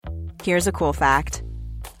Here's a cool fact.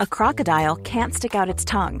 A crocodile can't stick out its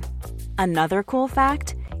tongue. Another cool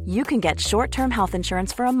fact, you can get short-term health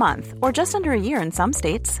insurance for a month or just under a year in some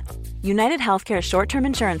states. United Healthcare short-term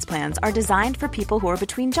insurance plans are designed for people who are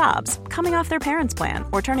between jobs, coming off their parents' plan,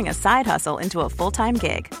 or turning a side hustle into a full-time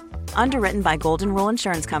gig. Underwritten by Golden Rule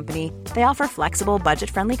Insurance Company, they offer flexible,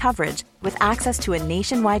 budget-friendly coverage with access to a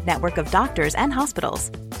nationwide network of doctors and hospitals.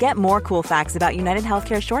 Get more cool facts about United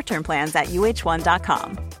Healthcare short-term plans at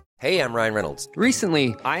uh1.com. Hey, I'm Ryan Reynolds.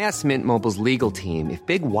 Recently, I asked Mint Mobile's legal team if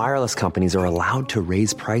big wireless companies are allowed to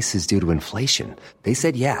raise prices due to inflation. They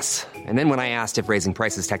said yes. And then when I asked if raising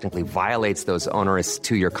prices technically violates those onerous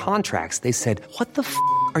two-year contracts, they said, "What the f***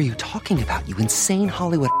 are you talking about, you insane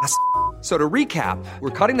Hollywood ass?" So to recap,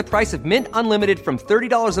 we're cutting the price of Mint Unlimited from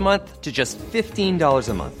 $30 a month to just $15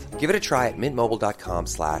 a month. Give it a try at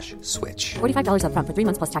mintmobile.com/switch. $45 up front for 3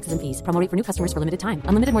 months plus taxes and fees. Promo rate for new customers for limited time.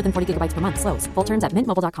 Unlimited more than 40 gigabytes per month. Slows full terms at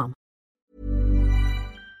mintmobile.com.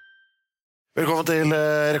 Velkommen til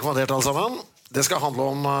Rekommandert alle sammen. Det skal handle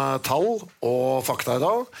om tall og fakta i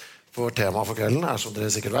dag. For temaet for kvelden som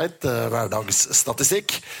dere sikkert vet,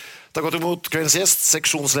 hverdagsstatistikk. Det har gått imot kveldens gjest,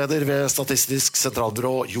 seksjonsleder ved Statistisk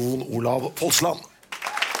sentralbyrå, Jon Olav Folsland.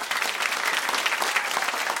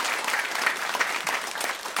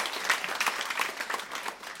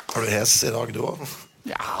 Har du hes i dag, du også?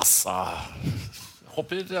 Ja, altså...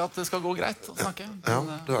 Håper at det skal gå greit å snakke. Ja,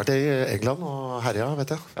 du har vært i England og herja,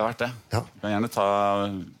 vet jeg. Jeg har vært det. Ja. Jeg kan gjerne ta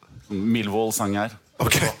Millwall-sang her.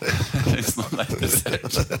 Ok. Hvis noen er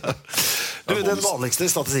interessert. Den vanligste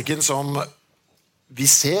statistikken som vi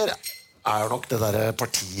ser nok det der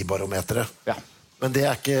partibarometeret. Ja. Men det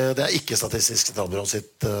er ikke Statistisk sentralbyrå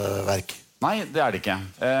sitt verk. Nei, det er det ikke.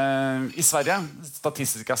 I Sverige,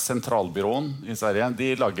 Statistiska sentralbyrån i Sverige,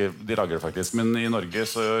 de lager det faktisk. Men i Norge,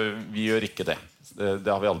 så vi gjør ikke det. Det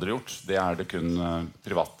har vi aldri gjort. Det er det kun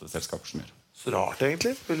private selskaper som gjør. Så rart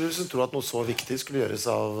egentlig. Vil du tro at noe så viktig skulle gjøres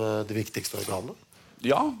av de viktigste organene?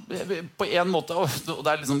 Ja, på en måte. Og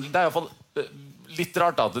det er i hvert fall litt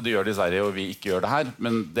rart at de gjør det i Sverige og vi ikke gjør det her.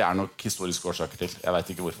 Men det er nok historiske årsaker til. Jeg vet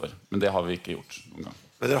ikke hvorfor. Men det har vi ikke gjort noen gang.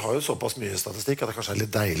 Men dere har jo såpass mye statistikk at det kanskje er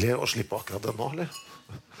litt deilig å slippe akkurat det nå, eller?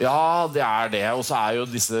 Ja, det er det. Og så er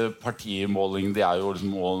jo disse partimålingene, de er jo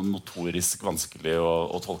liksom notorisk vanskelig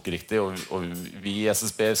å tolke riktig. Og vi i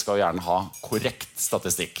SSB skal jo gjerne ha korrekt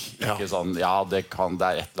statistikk. Ikke sånn, det er et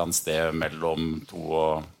eller annet sted mellom 2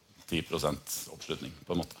 og 10% oppslutning,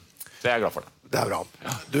 på en måte. Så jeg er glad for det. Det er bra.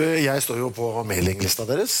 Jeg står jo på mailinglista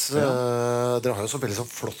deres. Dere har jo så veldig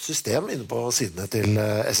flott system inne på sidene til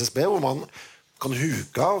SSB, hvor man kan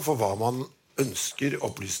huke av for hva man ønsker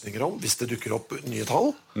opplysninger om hvis det dukker opp nye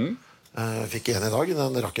tall. Fikk en i dag,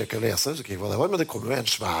 den rakk jeg ikke å lese, så ikke hva det var, men det kom jo en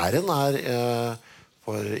svær en her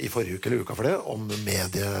i forrige uke eller uka for det, om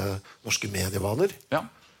norske medievaner. Ja.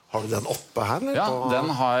 Har du den oppe her? Eller? Ja, den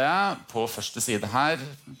har jeg på første side her.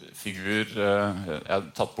 Figur, jeg har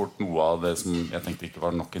tatt bort noe av det som jeg tenkte ikke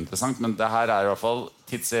var nok interessant, men det her er i hvert fall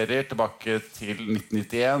tidsserier tilbake til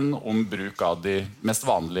 1991 om bruk av de mest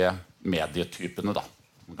vanlige medietypene, da.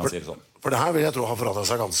 Man kan si det sånn. For det her vil jeg tro har forandret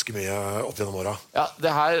seg ganske mye opp gjennom åra. Ja,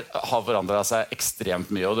 det her har forandret seg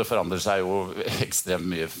ekstremt mye, og det forandrer seg jo ekstremt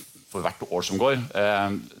mye for hvert år som går.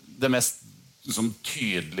 Det mest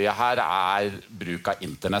tydelige her er bruk av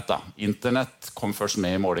internett, da. Internett kom først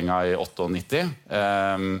med i målinga i 98.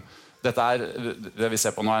 Det vi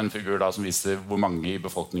ser på nå er en figur da, som viser hvor mange i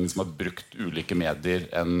befolkningen som har brukt ulike medier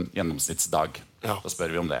en gjennomsnittsdag. Ja. Da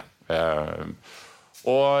spør vi om det.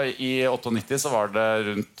 Og i 98 så var det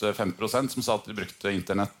rundt 5% som sa at de brukte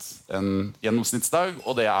internett en gjennomsnittsdag,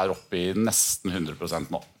 og det er oppe i nesten 100%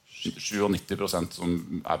 nå. 97%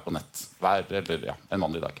 som er på nett en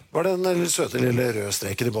vanlig dag. Var det en søte lille rød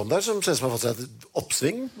streker i bånd der som ser ut som har fått seg et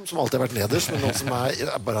oppsving, som alltid har vært nederst, men noen som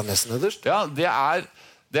er bare nesten nederst? Ja, det er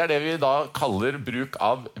det vi da kaller bruk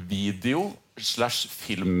av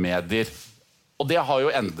video/filmmedier. Og det har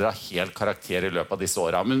jo endret helt karakter i løpet av disse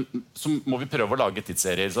årene. Men så må vi prøve å lage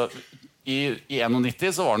tidsserier. Så i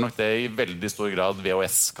 91 så var nok det i veldig stor grad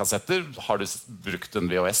VHS-kassetter. Har du brukt en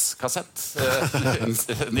VHS-kassett en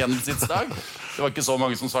gjennomsnittsdag? Det var ikke så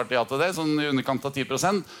mange som svarte ja til det, sånn i underkant av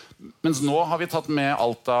 10%. Mens nå har vi tatt med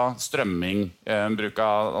alt av strømming, bruk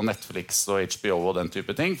av Netflix og HBO og den type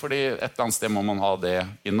ting. Fordi et eller annet sted må man ha det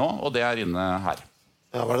inn nå, og det er inne her.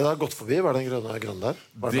 Ja, hva er det da gått forbi? Hva er den grønne der?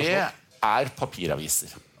 Det er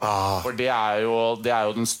papiraviser. For det er jo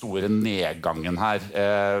den store nedgangen her.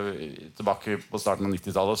 Tilbake på starten av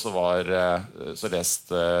 90-tallet så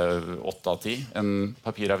leste 8 av 10 en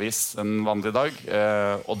papiravis en vanlig dag.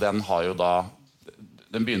 Og den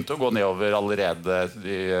begynte å gå nedover allerede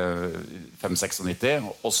i 5-96,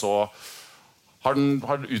 og så har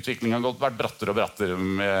utviklingen vært brattere og brattere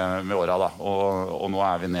med åra, da. Og nå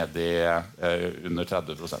er vi nede i under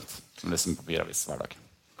 30%, som leser papiravis hver dag.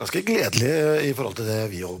 Ganske gledelig i forhold til det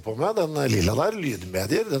vi holder på med. Den lilla der,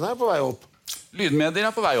 lydmedier, den er på vei opp. Lydmedier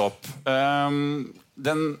er på vei opp.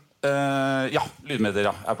 Lydmedier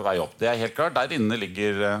er på vei opp. Det er helt klart. Der inne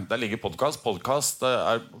ligger podcast. Podcast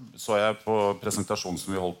så jeg på presentasjonen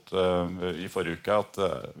som vi holdt i forrige uke, at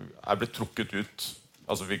er blitt trukket ut.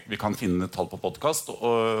 Altså vi kan finne tall på podcast,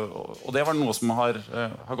 og det var noe som har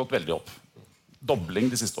gått veldig opp. Dobling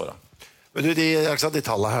de siste årene. Men du, de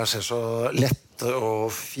tallene her ser så lette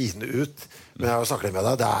og fine ut. Men jeg har jo snakket med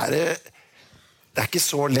deg. Det er ikke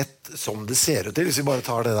så lett som det ser ut til. Hvis vi bare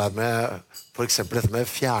tar det der med for eksempel dette med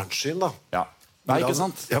fjernsyn, da. Ja. Nei, ikke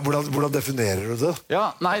sant? Ja, hvordan definerer du det?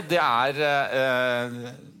 Ja, nei, det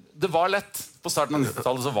var lett. På starten av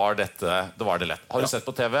 90-tallet så var det lett. Har du sett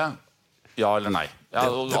på TV? Ja eller nei? Ja,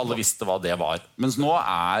 og alle visste hva det var. Mens nå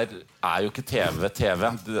er jo ikke TV.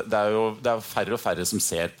 Det er jo færre og færre som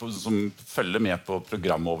følger med på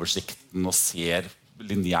programoversikten og ser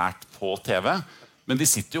lineært på TV. Men de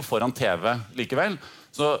sitter jo foran TV likevel.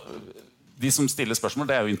 Så de som stiller spørsmål,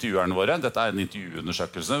 det er jo intervjuerne våre. Dette er en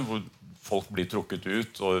intervjuundersøkelse hvor folk blir trukket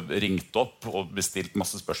ut og ringt opp og bestilt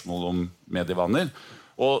masse spørsmål om medievaner.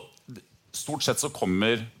 Og stort sett så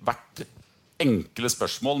kommer hvert enkle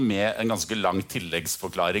spørsmål med en ganske lang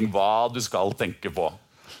tilleggsforklaring hva du skal tenke på.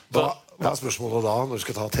 Hva er spørsmålet da, når du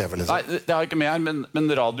skal ta TV? Liksom? Nei, det har jeg ikke med her,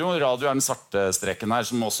 men radio er den svarte streken her,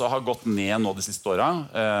 som også har gått ned nå de siste årene.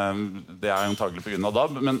 Det er antagelig på grunn av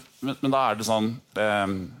DAB, men da er det sånn,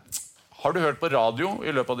 har du hørt på radio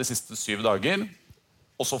i løpet av de siste 7 dager,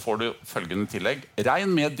 og så får du følgende tillegg.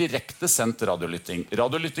 Regn med direkte sendt radiolytting.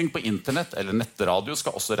 Radiolytting på internett eller nettradio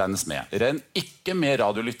skal også regnes med. Regn ikke med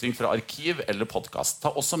radiolytting fra arkiv eller podcast.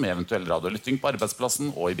 Ta også med eventuell radiolytting på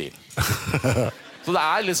arbeidsplassen og i bil. Så det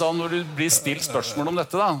er liksom, når du blir stilt spørsmål om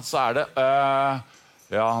dette, da, så er det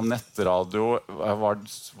nettradio,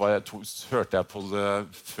 hørte jeg på det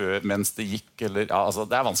før, mens det gikk, eller, altså,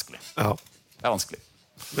 det er vanskelig. Ja. Det er vanskelig.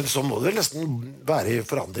 Men så må det nesten være i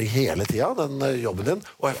forandring hele tiden, den jobben din.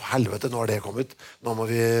 Og helvete, nå har det kommet. Nå må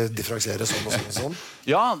vi differensiere sånn og sånn og sånn.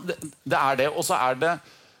 Ja, det er det. Og så er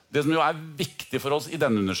det som jo er viktig for oss i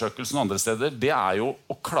denne undersøkelsen og andre steder, det er jo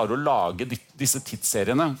å klare å lage disse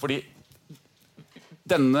tidsseriene. Fordi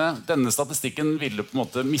denne statistikken ville på en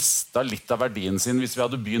måte mistet litt av verdien sin hvis vi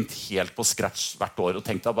hadde begynt helt på scratch hvert år og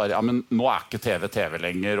tenkt at bare, ja, men nå er ikke TV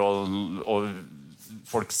lenger, og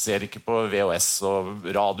folk ser ikke på VHS, og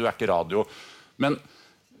radio er ikke radio. Men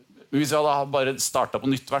hvis vi hadde bare startet på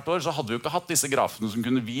nytt hvert år, så hadde vi jo ikke hatt disse grafene som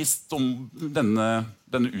kunne vist om denne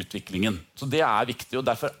utviklingen. Så det er viktig, og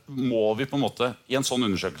derfor må vi på en måte i en sånn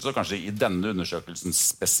undersøkelse, og kanskje i denne undersøkelsen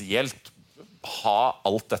spesielt, ha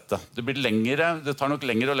alt dette. Det tar nok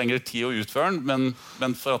lengre og lengre tid å utføre den,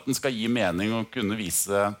 men for at den skal gi mening og kunne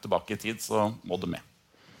vise tilbake i tid, så må det med.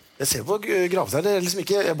 Jeg ser på grafen her, det er liksom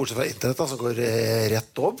ikke, bortsett fra internett da, som går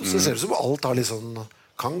rett opp, så ser det som alt har liksom,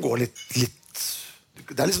 kan gå litt,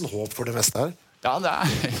 det er liksom håp for det meste her. Ja, det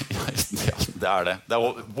er det. Det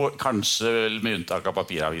er kanskje med unntak av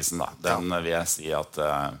papiravisen da. Den vil jeg si at,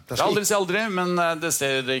 jeg aldri si aldri, men det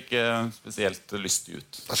ser ikke spesielt lystig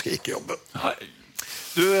ut. Der skal jeg ikke jobbe. Nei.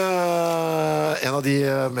 Du, en av de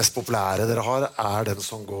mest populære dere har er den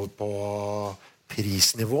som går på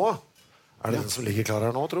prisnivå. Er det den som ligger klar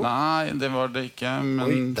her nå, tro? Nei, det var det ikke, men...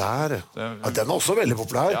 Oi, der. Ja, den er også veldig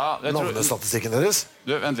populær. Ja, navnestatistikken deres.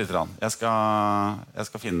 Du, vent litt. Jeg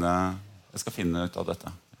skal finne ut av dette.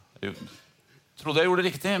 Jeg trodde jeg gjorde det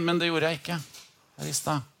riktig, men det gjorde jeg ikke. Her i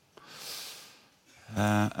sted.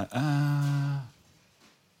 Her.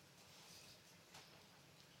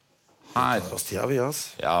 Vi tar oss tida, vi, ass.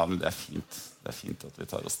 Ja, men det er fint. Det er fint at vi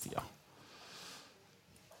tar oss tida.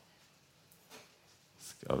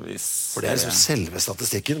 For det er liksom selve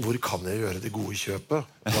statistikken. Hvor kan jeg gjøre det gode kjøpet?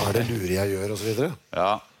 Hva er det lure jeg gjør, og så videre?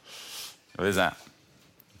 Ja, skal vi se.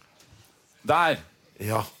 Der.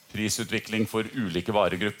 Ja. Prisutvikling for ulike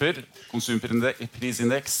varegrupper.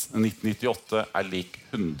 Konsumprisindeks 1998 er lik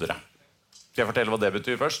 100. Skal jeg fortelle hva det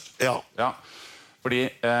betyr først? Ja. Fordi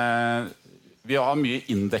vi har mye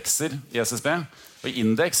indekser i SSB. Og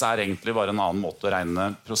indeks er egentlig bare en annen måte å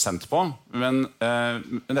regne prosent på. Men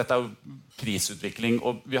dette er jo prisutvikling,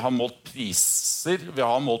 og vi har målt priser. Vi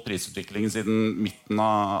har målt prisutviklingen siden midten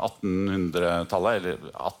av 1800-tallet, eller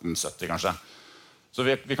 1870 kanskje. Så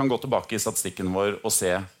vi kan gå tilbake i statistikken vår og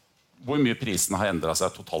se hvor mye prisene har endret seg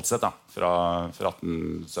totalt sett da, fra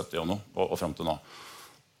 1870 og frem til nå.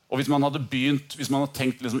 Og hvis man hadde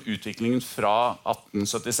tenkt liksom utviklingen fra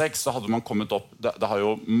 1876, så hadde man kommet opp, det har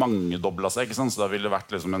jo mangedoblet seg, ikke sant? Så det ville vært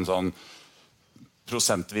liksom en sånn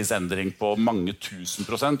prosentvis endring på mange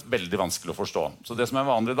 1000%, veldig vanskelig å forstå. Så det som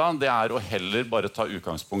vanlig da, det å heller bare ta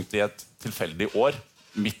utgangspunkt i et tilfeldig år,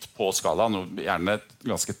 midt på skalaen, og gjerne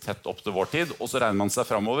ganske tett opp til vår tid, og så regner man seg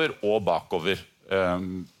fremover og bakover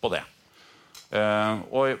på det.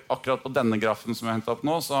 Og akkurat på denne grafen som jeg har hentet opp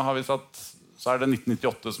nå, så det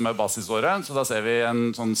 1998 som basisåret, så da ser vi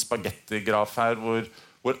en sånn spagettigraf her,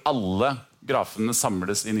 hvor alle grafene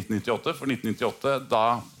samles i 1998. For 1998,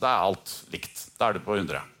 da alt likt. Da det på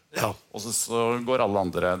 100. Ja. Og så går alle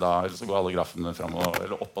andre eller så går alle grafene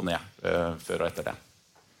eller opp og ned før og etter det.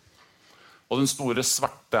 Og den store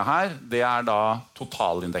svarte her, det da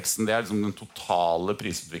totalindeksen. Det liksom den totale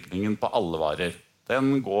prisutviklingen på alle varer.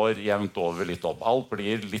 Den går jevnt over litt opp. Alt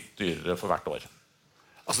blir litt dyrere for hvert år.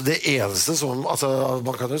 Altså det eneste som,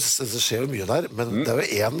 man kan jo, det skjer jo mye der, men det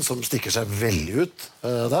jo en som stikker seg veldig ut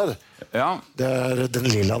der. Ja. Det den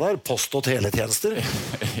lilla der, post- og teletjenester.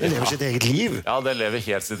 Det lever sitt eget liv. Ja, det lever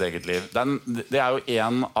helt sitt eget liv. Det jo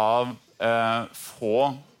en av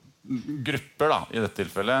få grupper da, i dette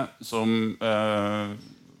tilfellet,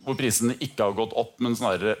 hvor prisene ikke har gått opp, men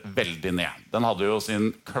snarere veldig ned. Den hadde jo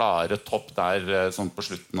sin klare topp der sånn på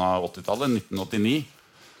slutten av 80-tallet, 1989.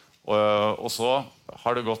 Og så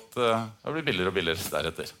har det blitt billigere og billigere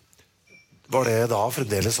deretter. Var det da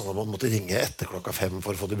fremdeles sånn at man måtte ringe etter 5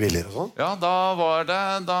 for å få det billigere og sånn? Ja, da var det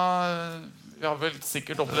vi har vel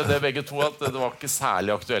sikkert opplevd det begge to, at det var ikke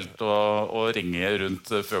særlig aktuelt å ringe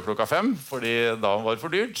rundt før 5, fordi da var det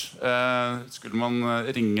for dyrt. Skulle man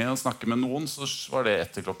ringe og snakke med noen, så var det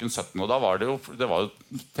etter 17, og da var det var jo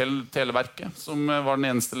Televerket som var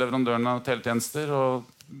den eneste leverandøren av teletjenester, og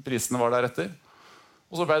prisene var deretter.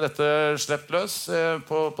 Og så ble dette slept løs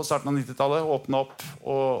på starten av 90-tallet, åpnet opp,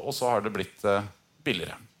 og så har det blitt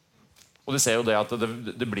billigere. Og du ser jo det at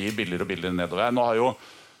det blir billigere og billigere nedover. Nå har jo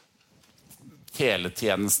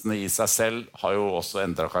teletjenestene i seg selv har jo også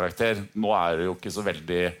endret karakter. Nå det jo ikke så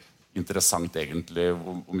veldig interessant egentlig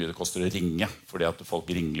hvor mye det koster å ringe, fordi at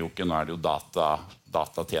folk ringer jo ikke. Nå det jo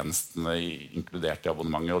datatjenestene inkludert i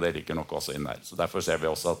abonnementet, og det ligger nok også inn der. Så derfor ser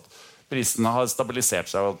vi også at prisene har stabilisert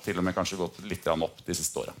seg og til og med kanskje gått litt opp de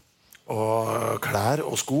siste årene. Og klær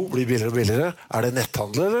og sko blir billigere og billigere. Det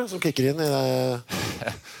netthandel eller, som kikker inn i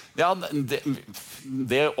det? Ja,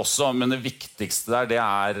 det også, men det viktigste der, det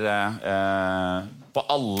på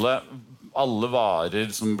alle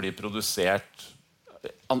varer som blir produsert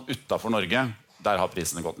utenfor Norge, der har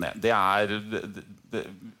prisene gått ned. Det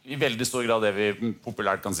i veldig stor grad det vi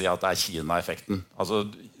populært kan si at det Kina-effekten. Altså,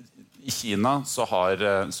 i Kina så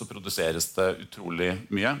produseres det utrolig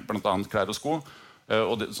mye, blant annet klær og sko,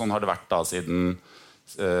 og sånn har det vært da siden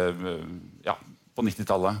på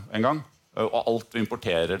 90-tallet en gang, og alt vi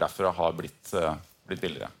importerer derfra har blitt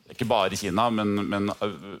billigere. Ikke bare i Kina, men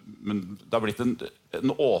det har blitt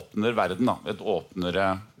en åpnere verden, et åpnere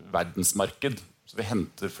verdensmarked, så vi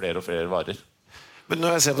henter flere og flere varer. Men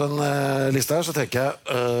når jeg ser på den lista her, så tenker jeg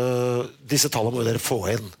disse tallene må dere få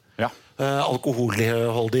inn. Ja.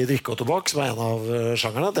 Alkoholholdig drikke og tobakk, som en av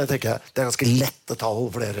sjangerne, det tenker jeg det ganske lette tall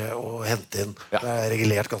for dere å hente inn. Ja. Det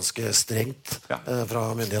regulert ganske strengt fra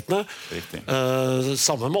myndighetene.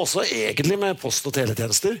 Samme med også egentlig med post- og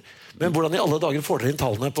teletjenester. Men hvordan i alle dager får dere inn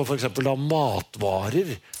tallene på for eksempel da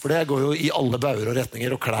matvarer? For det går jo i alle bauger og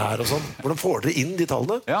retninger og klær og sånn. Hvordan får dere inn de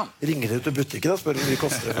tallene? Ja. Ringer dere til butikken og spør hvor mye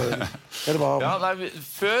koster det eller hva? Ja,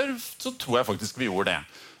 før så tror jeg faktisk vi gjorde det.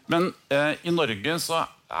 Men i Norge så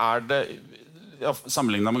det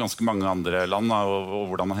sammenlignet med ganske mange andre land og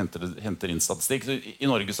hvordan man henter inn statistikk. Så i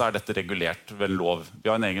Norge så dette regulert ved en lov. Vi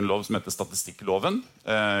har en egen lov som heter statistikkloven.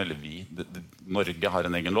 Norge har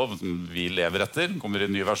en egen lov som vi lever etter. Det kommer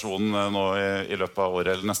en ny versjon nå i løpet av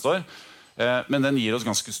året eller neste år. Men den gir oss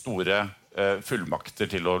ganske store fullmakter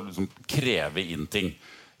til å liksom, kreve inn ting.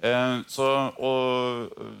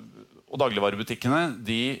 Og dagligvarebutikkene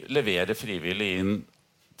de leverer frivillig inn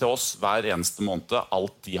til oss hver eneste måned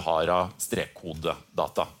alt de har av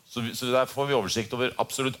strekkodedata. Så der får vi oversikt over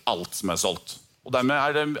absolutt alt som solgt. Og dermed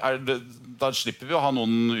da slipper vi å ha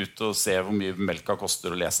noen ut og se hvor mye melka koster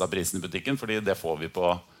å lese av prisen i butikken, fordi det får vi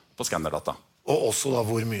på skannerdata. Og også da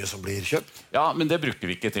hvor mye som blir kjøpt? Ja, men det bruker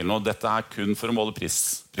vi ikke til noe. Dette kun for å måle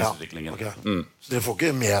prisutviklingen. Ja, okay. Så dere får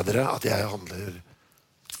ikke med dere at jeg handler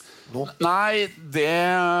nå? Nei, det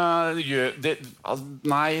gjør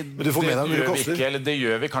Men du får med deg hvor det koster? Eller det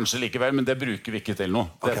gjør vi kanskje likevel, men det bruker vi ikke til noe.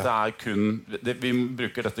 Okay. Vi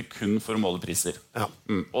bruker dette kun for å måle priser. Ja.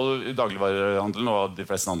 Og dagligvarehandelen og de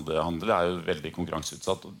fleste andre handler jo veldig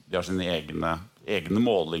konkurranseutsatt. Og de har sine egne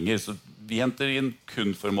målinger, så vi henter inn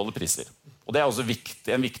kun for å måle priser. Og det også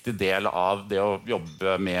en viktig del av det å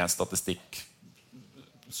jobbe med statistikk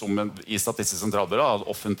i Statistisk sentralbyrå,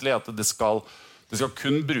 offentlig, at det Det skal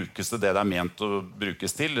kun brukes til det det ment å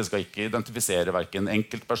brukes til. Det skal ikke identifisere hverken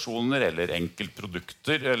enkeltpersoner eller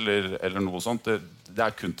enkeltprodukter eller noe sånt. Det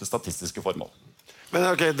kun til statistiske formål. Men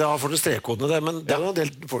ok, da får du strekkodene det, men det jo en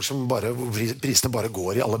del folk som prisene bare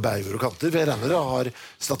går i alle bauger og kanter. Jeg regner dere har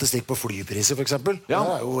statistikk på flypriser, for eksempel. Ja.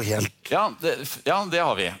 Det jo helt... Ja, det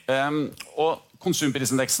har vi. Og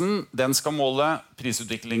konsumprisindeksen, den skal måle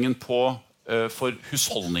prisutviklingen for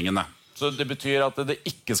husholdningene. Så det betyr at det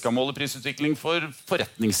ikke skal måle prisutvikling for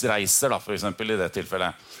forretningsreiser, da, for eksempel, i det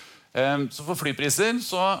tilfellet. Så for flypriser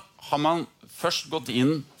så har man først gått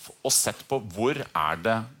inn og sett på hvor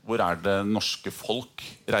det norske folk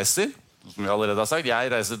reiser. Som vi allerede har sagt,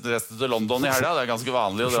 jeg reiser til London i helga. Det ganske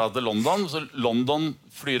vanlig å dra til London, så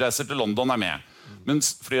flyreiser til London med.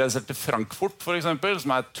 Mens flyreiser til Frankfurt, for eksempel,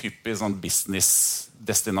 som typisk sånn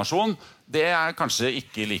business-destinasjon, det kanskje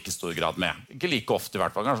ikke i like stor grad med. Ikke like ofte i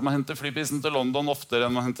hvert fall. Kanskje man henter flyprisen til London oftere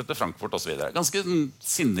enn man henter til Frankfurt og så videre. Ganske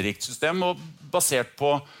sinnerikt system og basert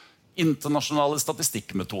på internasjonale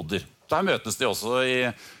statistikkmetoder. Der møtes de også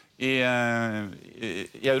i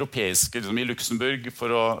europeiske, liksom i Luxemburg,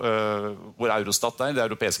 hvor Eurostat det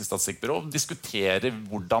europeiske statistikkbyrå, diskuterer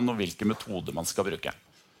hvordan og hvilke metoder man skal bruke.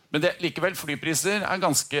 Men likevel, flypriser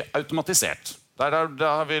ganske automatisert. Der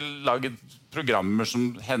har vi laget programmer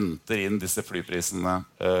som henter inn disse flyprisene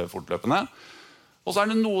fortløpende. Og så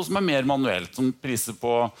det noe som mer manuelt, som priser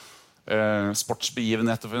på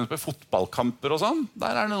sportsbegivenheter, for eksempel fotballkamper og sånn.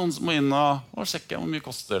 Der det noen som må inn og sjekke hvor mye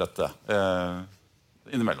koster dette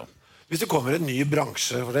innimellom. Hvis det kommer en ny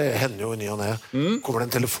bransje, for det hender jo ny og ned, kommer det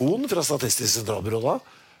en telefon fra Statistisk sentralbyrå da?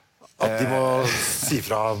 At de må si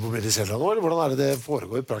fra hvor mye de selger nå, eller hvordan det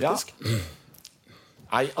foregår praktisk?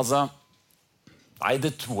 Ja. Nei,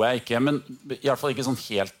 det tror jeg ikke, men i hvert fall ikke sånn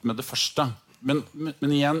helt med det første. Men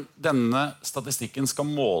igjen, denne statistikken skal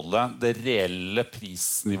måle det reelle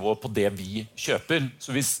prisnivået på det vi kjøper.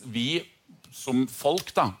 Så hvis vi som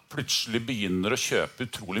folk da, plutselig begynner å kjøpe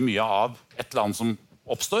utrolig mye av et eller annet som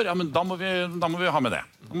oppstår, ja, men da må vi ha med det.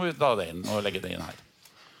 Da må vi ta det inn og legge det inn her.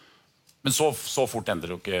 Men så fort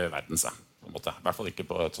endrer jo ikke verden seg, på en måte. I hvert fall ikke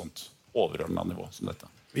på et sånt overordnet nivå som dette.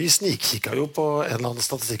 Vi snikkikket jo på en eller annen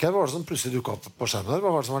statistikk her. Hva det som plutselig dukket opp på skjermen her?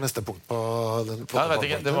 Hva det som var neste punkt på den? Jeg vet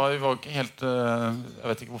ikke, vi var ikke helt... Jeg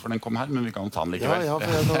vet ikke hvorfor den kom her, men vi kan ta den likevel. Ja, for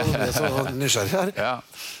jeg er så nysgjerrig her. Ja.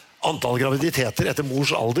 Antall graviditeter etter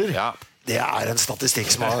mors alder, ja. Det en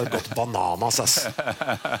statistikk som har gått bananas, ass.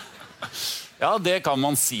 Ja, det kan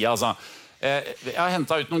man si, altså. Jeg har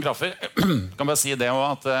hentet ut noen grafer. Kan bare si det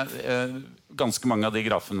også, at ganske mange av de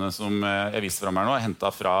grafene som jeg viser frem her nå,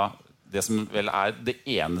 hentet fra det som vel det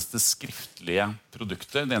eneste skriftlige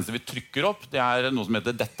produktet. Det eneste vi trykker opp, det noe som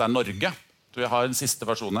heter Dette Norge. Jeg har en siste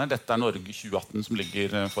versjon her. Dette Norge 2018 som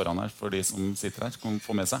ligger foran her for de som sitter her, som kan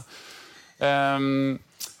få med seg.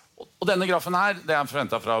 Og denne grafen her, det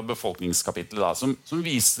forventet fra befolkningskapitlet da, som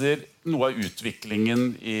viser noe av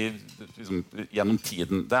utviklingen gjennom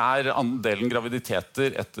tiden. Det andelen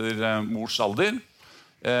graviditeter etter mors alder.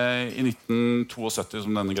 I 1972,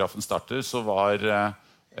 som denne grafen starter, så var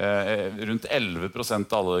rundt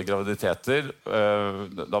 11% av alle graviditeter.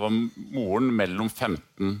 Da var moren mellom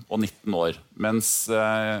 15 og 19 år, mens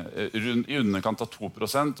i underkant av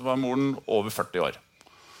 2% var moren over 40 år.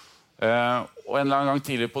 Og en eller annen gang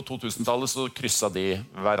tidlig på 2000-tallet så krysset de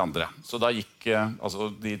hverandre. Så da gikk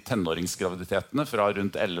de tenåringsgraviditetene fra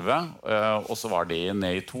rundt 11, og så var de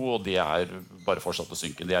ned i 2, og de bare fortsatt å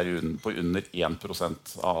synke. De på under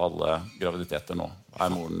 1% av alle graviditeter nå.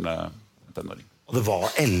 Moren tenåring. Og det var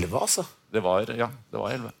 11, altså? Det var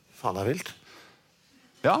 11. Faen, det vilt.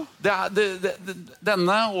 Ja,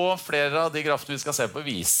 denne og flere av de grafene vi skal se på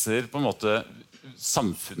viser på en måte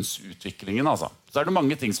samfunnsutviklingen, altså. Så det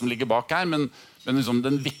mange ting som ligger bak her, men liksom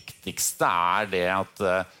den viktigste det at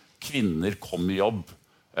kvinner kom i jobb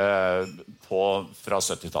fra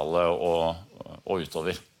 70-tallet og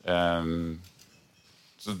utover.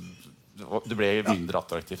 Så det ble mindre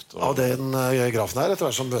attraktivt. Av den grafen her, etter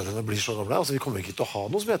hvert som bødrene blir så gamle, altså vi kommer ikke til å ha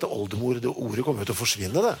noe som heter oldemor. Det ordet kommer til å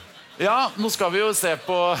forsvinne, det. Ja, nå skal vi jo se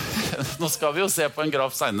på en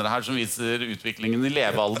graf senere her som viser utviklingen i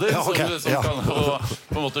levealder, ja, okay. som kan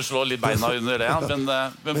på en måte slå litt beina under det,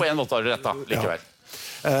 men på en måte har du rett da, likevel. Ja.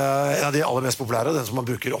 En av de aller mest populære, den som man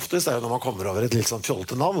bruker oftest, jo når man kommer over et litt sånn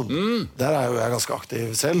fjollete navn. Der jo jeg ganske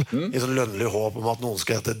aktiv selv, i sånn lønnlig håp om at noen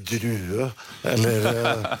skal hete Drue, eller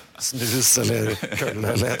Snus, eller Køll,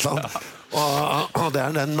 eller et eller annet. Og det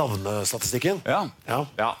den navnestatistikken. Ja,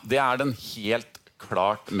 det den helt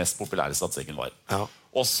klart mest populære statistikken vår. Ja.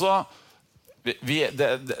 Også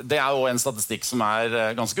Det jo en statistikk som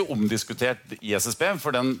ganske omdiskutert I SSB,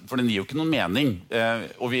 for den gir jo ikke noen mening.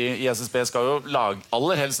 Og vi I SSB skal jo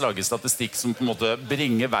aller helst lage statistikk som på en måte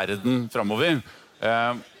bringer verden fremover.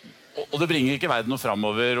 Og det bringer ikke verden noe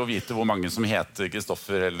fremover å vite hvor mange som heter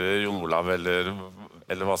Kristoffer eller Jon Olav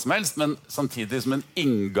eller hva som helst, men samtidig som en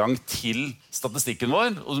inngang til statistikken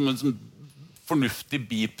vår, og som fornuftig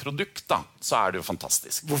biprodukt, da, så det jo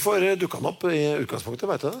fantastisk. Hvorfor dukket han opp I utgangspunktet,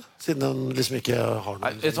 vet du det? Siden han liksom ikke har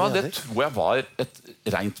noen... Vet du hva, det tror jeg var et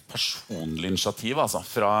rent personlig initiativ, altså,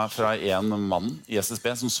 fra en mann I SSB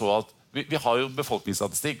som så at vi har jo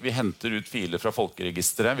befolkningsstatistikk, vi henter ut filer fra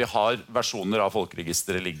folkeregisteret, vi har versjoner av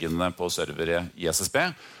folkeregisteret liggende på servere I SSB,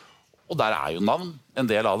 og der jo navn, en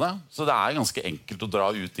del av det, så det ganske enkelt å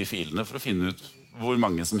dra ut de filene for å finne ut hvor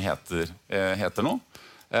mange som heter noe.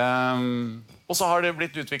 Og så har det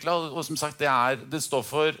blitt utviklet, og som sagt, det står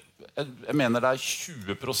for, jeg mener det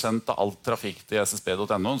 20% av alt trafikk til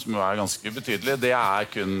ssb.no, som jo ganske betydelig, det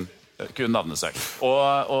kun navnesøk. Og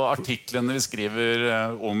artiklene vi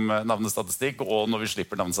skriver om navnestatistikk, og når vi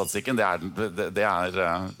slipper navnestatistikken, det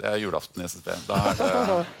julaften I SSB. Da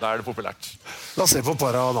det populært. La oss se på et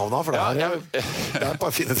par av navnene, for det et par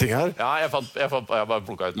fine ting her. Ja, jeg bare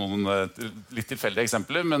plukket ut noen litt tilfeldige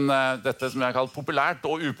eksempler, men dette som jeg har kalt populært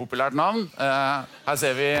og upopulært navn, her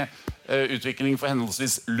ser vi utvikling for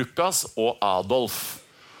henholdsvis Lukas og Adolf.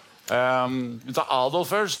 Vi tar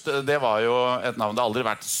Adolf først. Det var jo et navn det aldri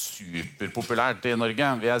vært superpopulært I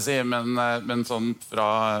Norge, vil jeg si, men sånn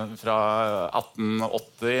fra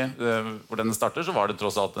 1880 hvor denne starter, så var det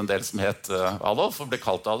tross alt en del som het Adolf og ble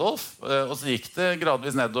kalt Adolf, og så gikk det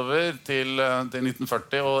gradvis nedover til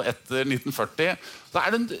 1940, og etter 1940 så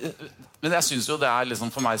men jeg synes jo det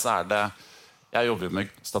liksom, for meg så det jeg jobber med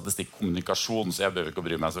statistikkommunikasjon, så jeg behøver ikke å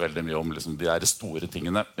bry meg så veldig mye om liksom, de der store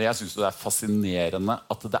tingene. Men jeg synes det fascinerende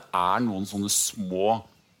at det noen sånne små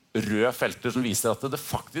røde felter som viser at det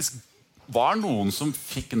faktisk var noen som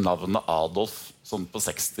fikk navnet Adolf sånn på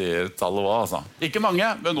 60-tallet også, altså. Ikke mange,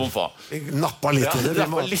 men noen få. Nappa litt I det.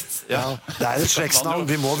 Det et slektsnavn,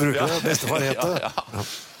 vi må bruke det. Bestefar heter.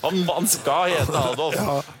 Han skal hete Adolf.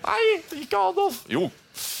 Nei, ikke Adolf. Jo.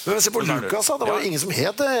 Men se på Lukas, da. Det var ingen som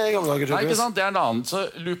het det I gamle dager. Nei, ikke sant? Det en annen. Så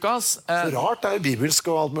Lukas... Så rart, det jo bibelsk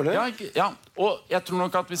og alt mulig. Ja, og jeg tror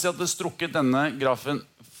nok at hvis jeg hadde strukket denne grafen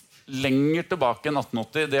lenger tilbake enn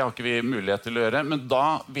 1880, det har ikke vi mulighet til å gjøre, men da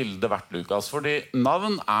ville det vært Lukas, fordi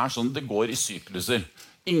navn sånn, det går I sykluser.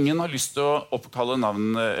 Ingen har lyst til å oppkalle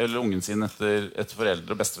navn eller ungen sin etter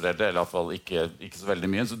foreldre og besteforeldre, eller I hvert fall ikke så veldig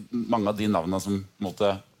mye, så mange av de navnene som måtte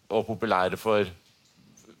være populære for...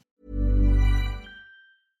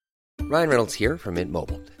 Ryan Reynolds here from Mint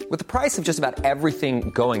Mobile. With the price of just about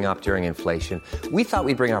everything going up during inflation, we thought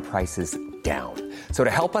we'd bring our prices down. So to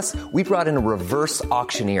help us, we brought in a reverse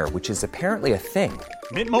auctioneer, which is apparently a thing.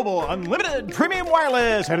 Mint Mobile Unlimited Premium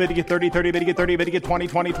Wireless. How to get 30, 30, bit to get 30, bit to get 20,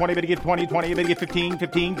 20, 20, bit to get 20, 20, bit to get 15,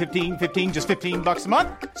 15, 15, 15, just $15 a month?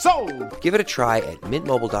 Sold! Give it a try at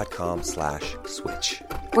mintmobile.com/switch.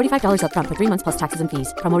 $45 up front for 3 months plus taxes and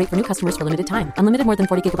fees. Promo rate for new customers for limited time. Unlimited more than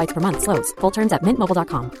 40 gigabytes per month. Slows full terms at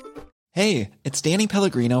mintmobile.com. Hey, it's Danny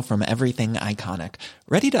Pellegrino from Everything Iconic.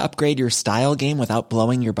 Ready to upgrade your style game without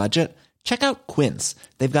blowing your budget? Check out Quince.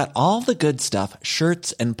 They've got all the good stuff,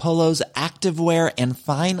 shirts and polos, activewear, and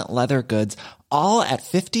fine leather goods, all at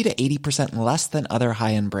 50 to 80% less than other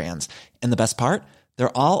high-end brands. And the best part?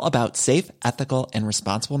 They're all about safe, ethical, and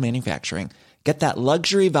responsible manufacturing. Get that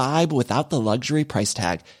luxury vibe without the luxury price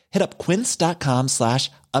tag. Hit up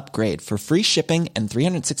quince.com/upgrade for free shipping and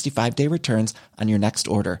 365-day returns on your next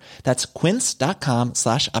order. That's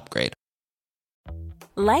quince.com/upgrade.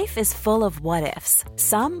 Life is full of what-ifs.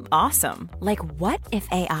 Some awesome, like what if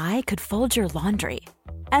AI could fold your laundry?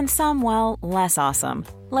 And some, well, less awesome,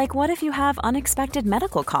 like what if you have unexpected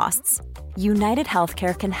medical costs? United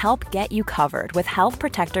Healthcare can help get you covered with Health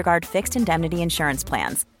Protector Guard fixed indemnity insurance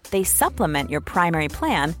plans. They supplement your primary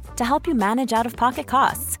plan to help you manage out-of-pocket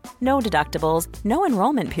costs. No deductibles, no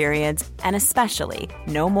enrollment periods, and especially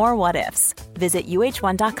no more what-ifs. Visit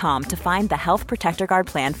uh1.com to find the Health Protector Guard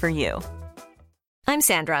plan for you. I'm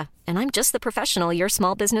Sandra, and I'm just the professional your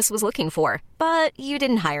small business was looking for. But you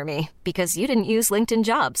didn't hire me because you didn't use LinkedIn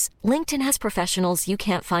Jobs. LinkedIn has professionals you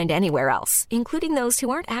can't find anywhere else, including those who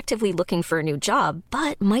aren't actively looking for a new job,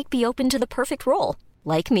 but might be open to the perfect role,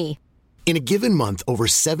 like me. In a given month, over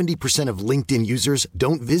 70% of LinkedIn users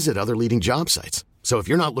don't visit other leading job sites. So if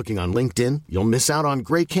you're not looking on LinkedIn, you'll miss out on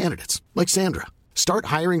great candidates, like Sandra. Start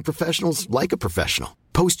hiring professionals like a professional.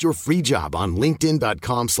 Post your free job on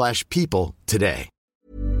linkedin.com/people today.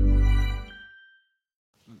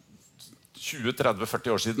 20, 30,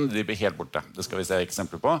 40 år siden, de ble helt borte. Det skal vi se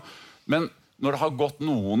eksempler på. Men når det har gått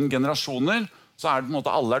noen generasjoner, så det på en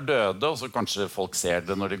måte alle døde, og så kanskje folk ser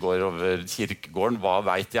det når de går over kirkegården, hva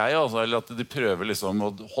vet jeg, altså, eller at de prøver liksom å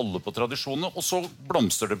holde på tradisjonene, og så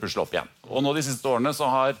blomstrer det plutselig opp igjen. Og nå de siste årene så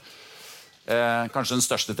har kanskje den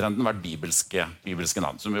største trenden vært bibelske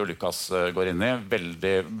navn, som jo Lukas går inn i.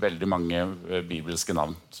 Veldig mange bibelske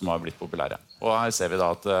navn som har blitt populære. Og her ser vi da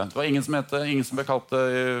at det var ingen som ble kalt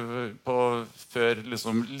det før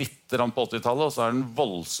liksom litt på 80-tallet, og så det en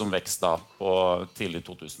voldsom vekst da på tidlig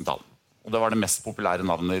 2000-tall. Og det var det mest populære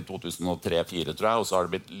navnet i 2003-2004, tror jeg, og så har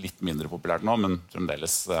det blitt litt mindre populært nå, men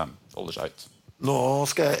fremdeles holder seg ut.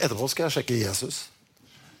 Etterpå skal jeg sjekke Jesus.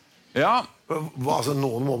 Ja. Altså,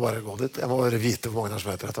 noen må bare gå dit. Jeg må bare vite hvor mange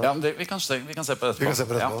som heter dette. Ja, vi kan se på dette.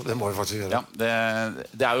 Ja. Det må vi faktisk gjøre. Ja,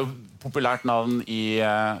 det jo populært navn i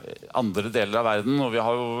andre deler av verden, og vi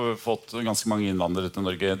har jo fått ganske mange innvandrere til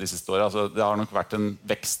Norge de siste årene. Altså, det har nok vært en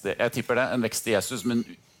vekst, jeg tipper det, en vekst i Jesus, men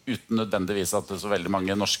uten nødvendigvis at så veldig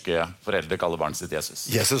mange norske foreldre kaller barnet sitt Jesus.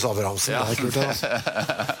 Jesus Abrahamsen, ja. Det kult det, altså.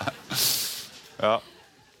 Ja.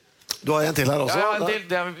 Du har en til her også? Ja, en til.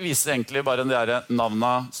 Det viser egentlig bare de der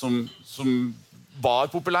navnene som var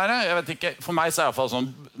populære. Jeg vet ikke, for meg så det i hvert fall sånn,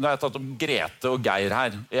 når jeg har tatt opp Grete og Geir her.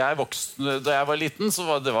 Da jeg var liten, så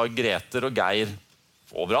var det Greter og Geir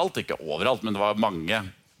overalt. Ikke overalt, men det var mange.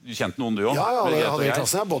 Du kjente noen du også? Ja, det hadde i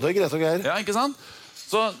klassen, både Grete og Geir. Ja, ikke sant?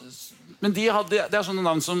 Men det sånne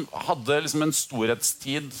navn som hadde liksom en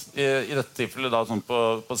storhetstid i dette tilfellet da, sånn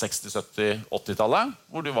på 60-, 70-, 80-tallet,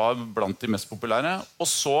 hvor de var blant de mest populære. Og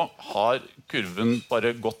så har kurven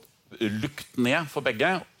bare gått lukt ned for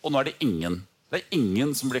begge, og nå det ingen. Det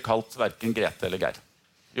ingen som blir kalt hverken Grete eller Geir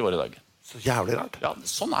i våre dager. Så jævlig rart. Ja,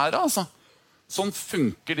 sånn det altså. Sånn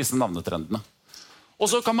funker disse navnetrendene. Og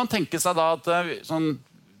så kan man tenke seg da at sånn,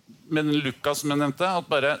 med Lukas som jeg nevnte, at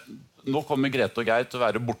bare nå kommer Grete og Geir til å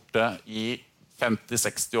være borte i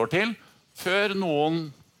 50-60 år til, før noen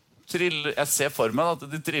triller, jeg ser for meg at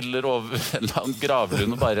de triller over en eller annen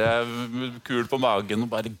gravlund og bare kul på magen og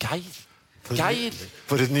bare Geir.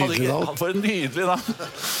 For et nydelig navn. For et nydelig navn.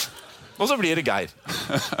 Og så blir det Geir.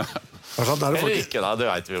 Eller ikke da, det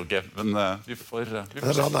vet vi jo ikke, men vi får det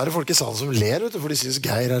er folk i salen som ler, vet du, for de synes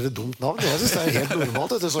Geir et dumt navn. Jeg synes det helt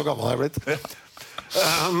normalt, vet du, så gammel jeg blitt.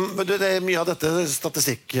 Men det mye av dette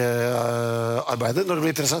statistikkarbeidet, når det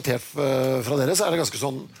blir presentert fra dere, så det ganske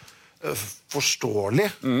sånn forståelig,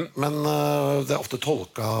 men det ofte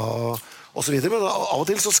tolka og så videre. Men av og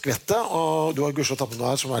til så skvett det, og du har gudskjelov tatt med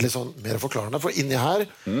noe her som litt sånn mer forklarende, for inni her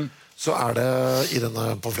så det i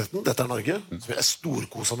denne pamfletten, dette Norge, som jeg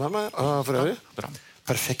storkosa med meg for øvrig.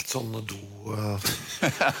 Perfekt sånn do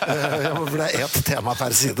for det et tema per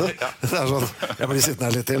side. Det sånn, jeg blir sittende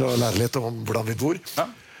her litt til og lære litt om hvordan vi bor.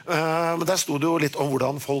 Men der stod det jo litt om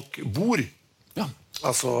hvordan folk bor.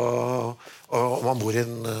 Altså om man bor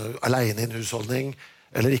alene i en husholdning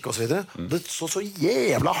eller ikke og så videre. Det så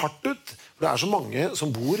jævla hardt ut, for det så mange som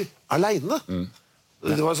bor alene.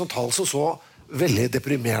 Det var et sånt tall som så veldig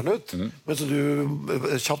deprimerende ut, men så du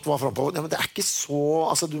kjapt var frem på, ja, men det ikke så,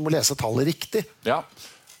 altså du må lese tallet riktig. Ja,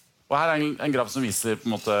 og her en graf som viser på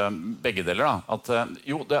en måte begge deler da, at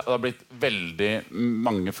jo, det har blitt veldig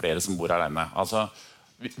mange flere som bor alene. Altså,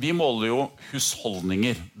 vi måler jo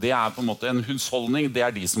husholdninger. Det på en måte en husholdning, det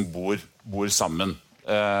de som bor sammen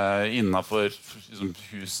innenfor liksom,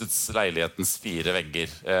 husets, leilighetens 4 vegger.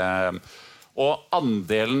 Og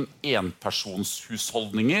andelen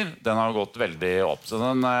enpersonshusholdninger, den har gått veldig opp. Så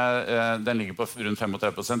den ligger på rundt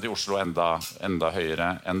 35%, i Oslo enda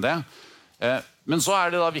høyere enn det. Men så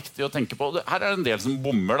det da viktig å tenke på, her det en del som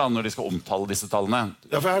bommer da, når de skal omtale disse tallene.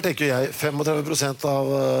 Ja, for her tenker jeg 35%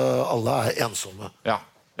 av alle ensomme. Ja.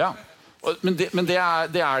 Men det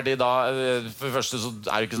de da, for det første så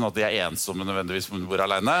det jo ikke sånn at de ensomme nødvendigvis bor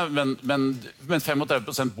alene, men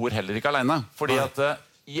 35% bor heller ikke alene, fordi at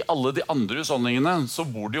i alle de andre husholdningene så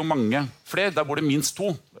bor det jo mange flere. Der bor det minst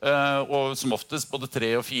 2. Og som oftest både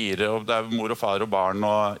 3 og 4, og det mor og far og barn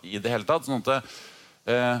og i det hele tatt. Sånn at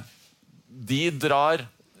de drar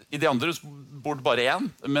i de andre bor det bare 1,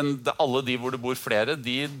 men alle de hvor det bor flere,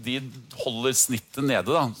 de holder snittet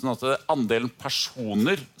nede. Da. Sånn at andelen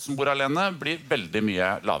personer som bor alene blir veldig mye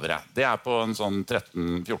lavere. Det på en sånn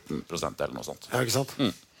 13-14% eller noe sånt. Ja, ikke sant?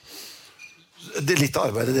 Litt av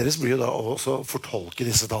arbeidet deres blir jo da også å fortolke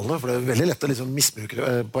disse tallene, for det veldig lett å liksom misbruke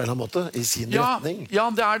det på en eller annen måte i sin retning.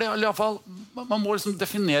 Ja, det det i alle fall. Man må liksom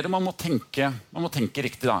definere, man må tenke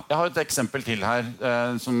riktig da. Jeg har et eksempel til her,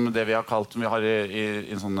 som det vi har kalt, vi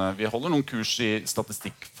holder noen kurs i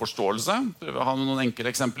statistikkforståelse, prøver å ha noen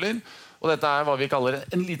enkle eksempler, og dette hva vi kaller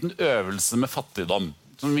en liten øvelse med fattigdom,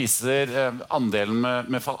 som viser andelen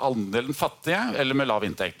andelen fattige eller med lav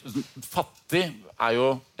inntekt. Fattig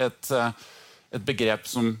jo et begrep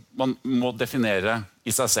som man må definere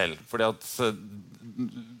i seg selv. Fordi at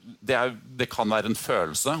det kan være en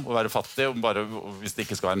følelse å være fattig, og bare, hvis det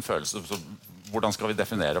ikke skal være en følelse, så hvordan skal vi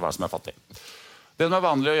definere hva som er fattig? Det som er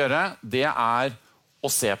vanlig å gjøre, det er å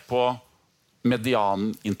se på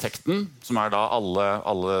medianinntekten, som er da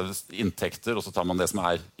alle inntekter, og så tar man det som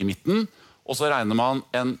er i midten. Og så regner man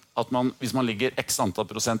at hvis man ligger x antall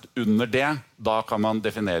prosent under det, da kan man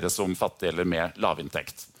defineres som fattig eller med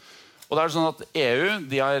lavinntekt. Og da er det sånn at EU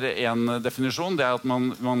de har en definisjon, det er at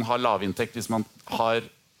man har lavinntekt hvis man har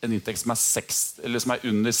en inntekt som er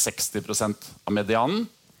under 60% av medianen,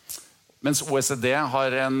 mens OECD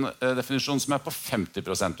har en definisjon som er på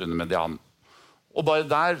 50% under medianen. Og bare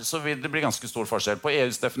der så vil det bli ganske stor forskjell. På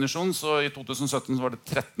EUs definisjon så i 2017 så var det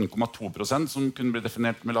 13,2% som kunne bli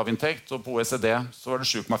definert med lavinntekt, og på OECD så var det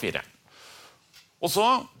 7,4%. Og så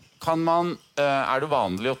er det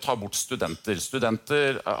vanlig å ta bort studenter.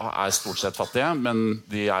 Studenter er stort sett fattige, men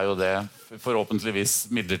de er jo det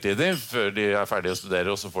forhåpentligvis midlertidig, før de er ferdige å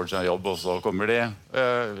studere, og så får de seg jobb, og så kommer de,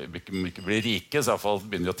 ikke blir rike, så i hvert fall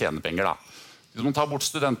begynner de å tjene penger da. Hvis man tar bort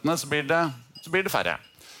studentene, så blir det færre.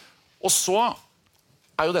 Og så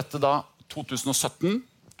er jo dette da 2017,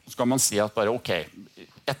 så kan man si at bare ok,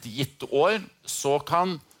 et gitt år så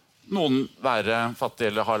kan noen være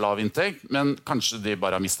fattige eller ha lav inntekt, men kanskje de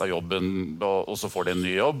bare har mistet jobben, og så får de en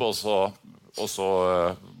ny jobb, og så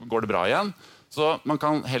går det bra igjen. Så man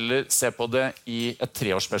kan heller se på det i et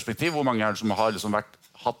 3-årsperspektiv, hvor mange er det som har liksom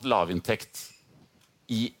hatt lavinntekt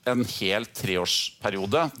i en hel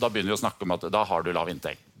 3-årsperiode. Da begynner vi å snakke om at da har du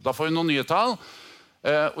lavinntekt. Da får vi noen nye tall.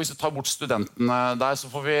 Og hvis vi tar bort studentene der, så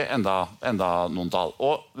får vi enda noen tall.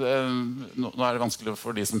 Og nå er det vanskelig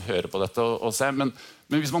for de som hører på dette å se, men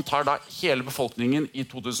hvis man tar da hele befolkningen i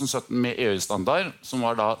 2017 med EU-standard, som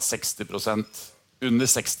var da 60%, under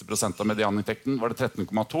 60% av medianinntekten, var det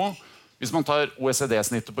 13,2. Hvis man tar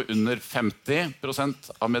OECD-snittet på under 50%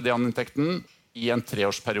 av medianinntekten i en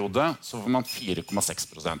 3-årsperiode, så får man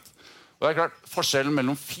 4,6%. Og det er klart, forskjellen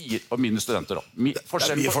mellom 4 og mine studenter da. Det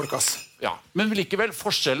er mye folk, ass. Ja, men likevel,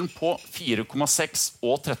 forskjellen på 4,6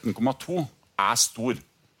 og 13,2 er stor.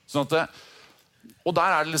 Sånn at og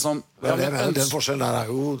der er det liksom... Den forskjellen der er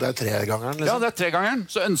jo, det er 3-gangeren. Liksom. Ja, det er 3-gangeren.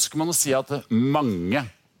 Så ønsker man å si at mange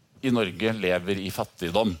i Norge lever i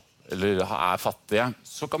fattigdom, eller er fattige.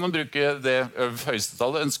 Så kan man bruke det høyeste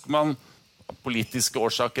tallet. Ønsker man politiske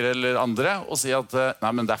årsaker eller andre, og si at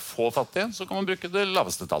nei, men det er få fattige, så kan man bruke det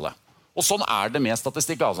laveste tallet. Og sånn er det med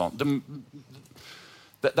statistikk, altså.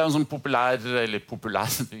 Det er en sånn populær,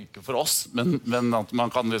 ikke for oss, men at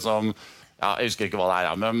man kan liksom, ja, jeg husker ikke hva det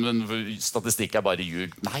er, men statistikk er bare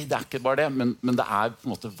ljug. Nei, det er ikke bare det, men det er på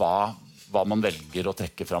en måte hva man velger å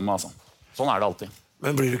trekke frem, altså. Sånn er det alltid.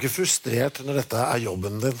 Men blir du ikke frustrert når dette er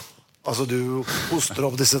jobben din? Altså, du hoster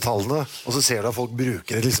opp disse tallene, og så ser du at folk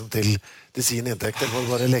bruker det liksom til sin inntekt, eller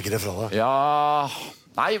bare legger det fra deg? Ja,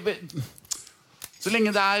 nei... Så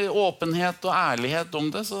lenge det er åpenhet og ærlighet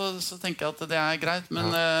om det, så tenker jeg at det er greit.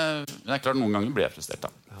 Men det er klart, noen ganger blir jeg frustrert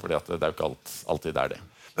da. Fordi at det er jo ikke alltid det.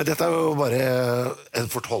 Men dette er jo bare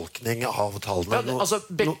en fortolkning av tallene. Ja, altså,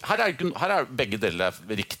 her er begge deler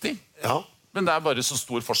riktig. Ja. Men det er bare så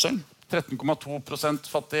stor forskjell. 13,2%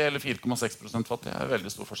 fattig eller 4,6% fattig er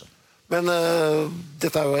veldig stor forskjell. Men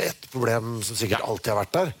dette er jo et problem som sikkert alltid har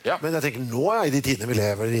vært der. Ja. Men jeg tenker, nå i de tidene vi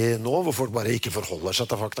lever i nå, hvor folk bare ikke forholder seg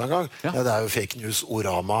til fakta engang. Ja. Det er jo fake news,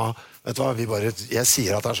 orama. Vet du hva, jeg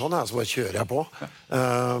sier at det er sånn, så bare kjører jeg på.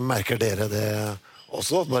 Merker dere det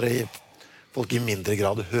også? Bare folk i mindre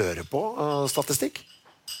grad hører på statistikk?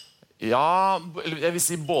 Ja, jeg vil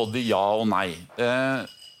si både ja og nei.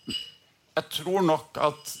 Jeg tror nok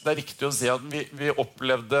at det er riktig å si at vi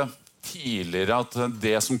opplevde tidligere at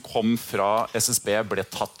det som kom fra SSB ble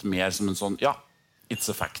tatt mer som en sånn, ja, it's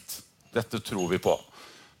a fact. Dette tror vi på.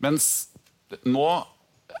 Mens nå,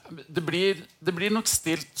 det blir nok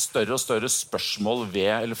stilt større og større spørsmål ved,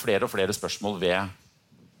 eller flere og flere spørsmål ved,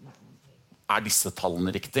 er disse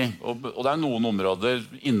tallene riktig? Og det er noen områder,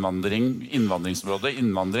 innvandringsområdet,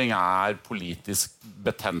 innvandring er politisk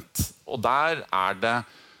betent. Og der er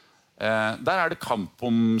det kamp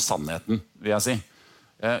om sannheten, vil jeg si.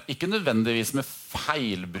 Ikke nødvendigvis med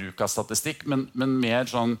feilbruk av statistikk, men mer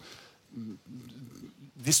sånn,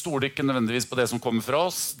 de stoler ikke nødvendigvis på det som kommer fra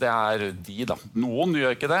oss, det er de da. Noen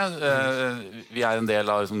gjør ikke det. Vi er en del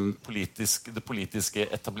av sånn det politiske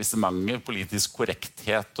etablissementet, politisk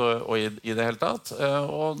korrekthet og i det hele tatt.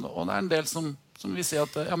 Og det er en del som vil si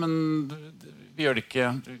at ja, men vi gjør det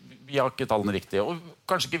ikke, vi har ikke tallene riktige. Og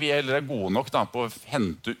kanskje ikke vi heller er gode nok da, på å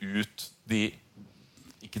hente ut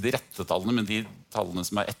ikke de rette tallene, men de tallene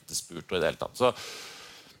som er etterspurt og i det hele tatt. Så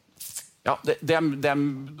Ja, det er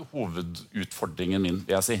hovedutfordringen min,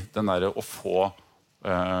 vil jeg si. Den der å få,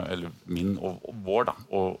 eller min og vår, da,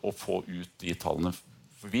 å få ut de tallene.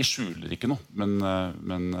 For vi skjuler ikke noe, men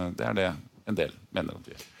det er det en del mener at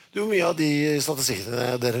vi gjør. Mye av de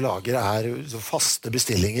statistikkene dere lager er faste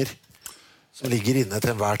bestillinger som ligger inne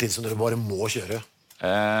til enhver tid som dere bare må kjøre.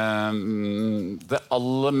 Det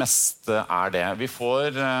aller meste er det.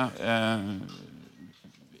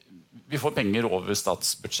 Vi får penger over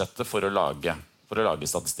statsbudsjettet for å lage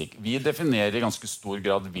statistikk. Vi definerer i ganske stor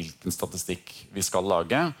grad hvilken statistikk vi skal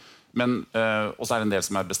lage, men også er det en del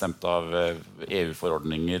som er bestemt av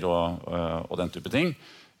EU-forordninger og den type ting.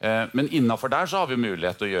 Men innenfor der så har vi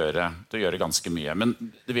mulighet til å gjøre ganske mye. Men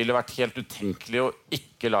det ville vært helt utenkelig å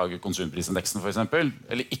ikke lage konsumprisindeksen, for eksempel,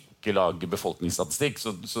 eller ikke lage befolkningsstatistikk.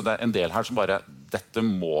 Så det er en del her som bare, dette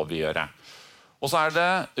må vi gjøre. Og så er det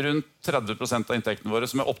rundt 30% av inntektene våre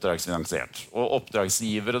som er oppdragsfinansiert. Og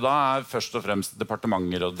oppdragsgivere da er først og fremst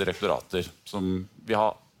departementer og direktorater, som vi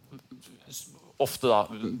har ofte da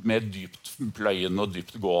mer dyptpløyende og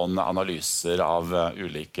dyptgående analyser av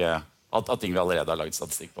ulike av ting vi allerede har laget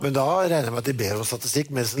statistikk på. Men da regner jeg med at de ber om statistikk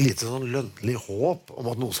med en lite sånn lønnlig håp om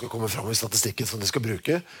at noe skal komme fram i statistikken som de skal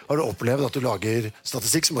bruke. Har du opplevd at du lager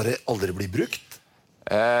statistikk som bare aldri blir brukt?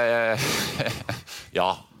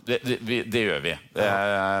 Ja, det gjør vi.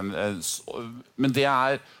 Men det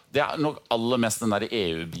er nok aller mest den der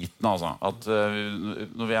EU-biten, altså. At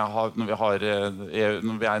når vi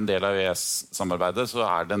er en del av EØS-samarbeidet, så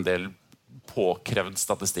er det en del påkrevd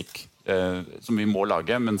statistikk som vi må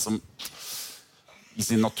lage, men som i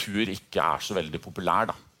sin natur ikke er så veldig populær,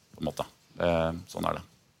 da, på en måte. Sånn er det.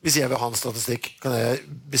 Hvis jeg vil ha en statistikk, kan jeg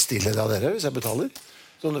bestille det av dere hvis jeg betaler?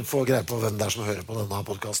 Så du får greie på hvem det er som hører på denne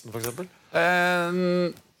podcasten, for eksempel?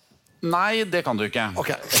 Nei, det kan du ikke.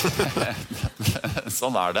 Ok.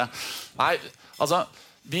 Sånn er det. Nei, altså,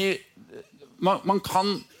 man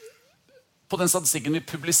kan, på den statistikken vi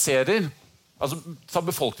publiserer, altså, ta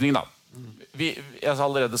befolkningen da, jeg har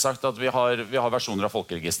allerede sagt at vi har versjoner av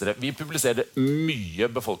folkeregisteret. Vi publiserer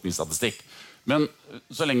mye befolkningsstatistikk. Men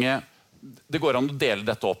så lenge det går an å dele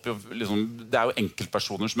dette opp, liksom, det er jo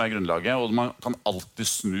enkeltpersoner som er grunnlaget, og man kan alltid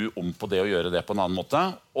snu om på det og gjøre det på en annen måte.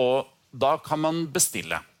 Og da kan man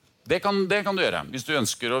bestille. Det kan du gjøre. Hvis du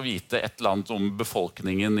ønsker å vite et eller annet om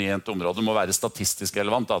befolkningen i et område, det må være statistisk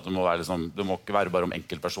relevant, det må ikke være bare om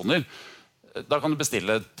enkeltpersoner. Da kan du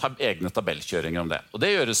bestille egne tabellkjøringer om det. Og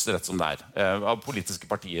det gjøres rett som det er, av politiske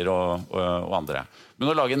partier og andre.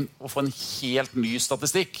 Men å få en helt ny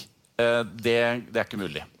statistikk, det er ikke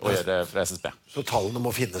mulig å gjøre fra SSB. Så tallene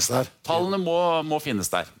må finnes der? Tallene må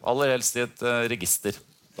finnes der. Aller helst i et register.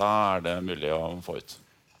 Da er det mulig å få ut.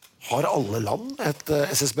 Har alle land et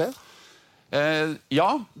SSB?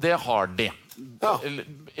 Ja, det har de. Ja.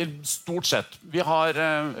 Stort sett. Vi har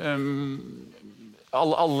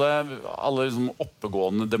alle liksom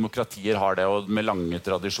oppegående demokratier har det, og med lange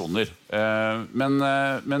tradisjoner. Men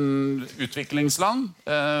utviklingsland,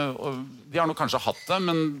 de har nok kanskje hatt det,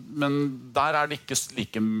 men der er det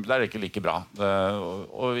ikke like bra.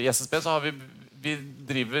 Og i SSB så har vi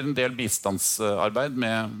driver en del bistandsarbeid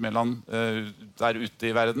med land der ute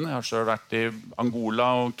i verden. Jeg har selv vært i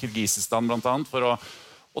Angola og Kirgisistan blant annet,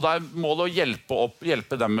 og da er målet å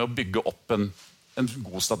hjelpe dem med å bygge opp en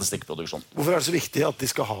god statistikkproduksjon. Hvorfor er det så viktig at de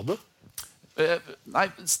skal ha det? Nei,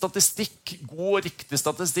 god og riktig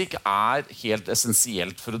statistikk er helt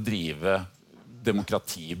essensielt for å drive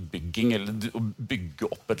demokratibygging, eller å bygge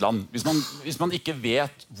opp et land. Hvis man ikke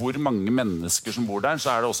vet hvor mange mennesker som bor der, så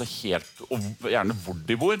er det også og gjerne hvor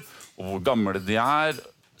de bor, og hvor gamle de er,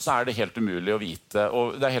 så er det helt umulig å vite,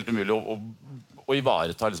 og det er helt umulig å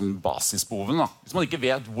ivareta liksom basisbehovene. Hvis man ikke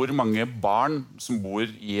vet hvor mange barn som bor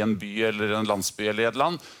i en by eller en landsby eller i et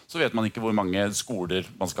land, så vet man ikke hvor mange skoler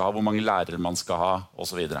man skal ha, hvor mange lærere man skal ha, og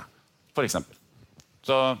så videre. For eksempel.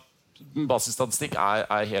 Så basisstatistikk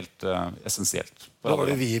er helt essensielt. Da var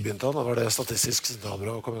det vi begynte, da var det Statistisk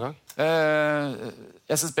sentralbyrå å komme i gang?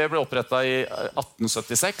 SSB ble opprettet i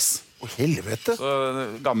 1876. Helvete! Så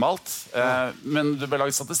gammelt. Men det ble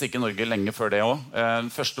laget statistikk i Norge lenge før det også. Den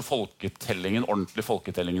første ordentlig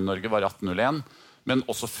folketellingen i Norge var i 1801. Men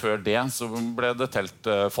også før det så ble det telt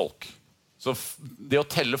folk. Så det å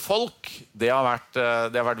telle folk, det har vært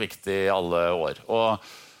viktig i alle år. Og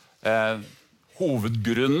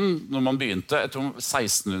hovedgrunnen når man begynte, jeg tror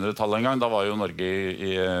 1600-tallet en gang, da var jo Norge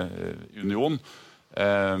i union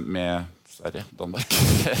med Sverige, Danmark.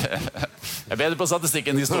 Jeg er bedre på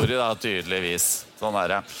statistikken historie da, tydeligvis. Sånn er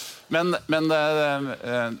det. Men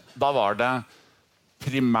da var det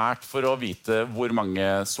primært for å vite hvor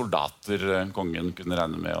mange soldater kongen kunne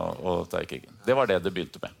regne med å ta i krigen. Det var det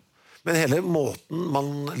begynte med. Men hele måten man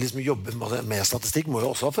liksom jobber med statistikk må jo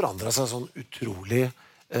også ha forandret seg sånn utrolig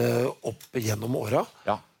opp gjennom åra.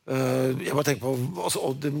 Ja. Jeg bare tenker på, altså,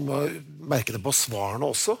 og du må merke det på svarene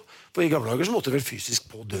også. For i gamle dager så måtte du vel fysisk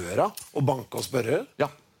på døra og banke og spørre. Ja,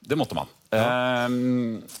 det måtte man.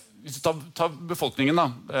 Hvis du tar befolkningen da,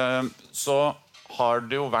 så har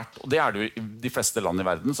det jo vært, og det er det jo i de fleste land i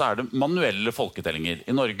verden, så er det manuelle folketellinger.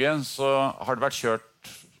 I Norge så har det vært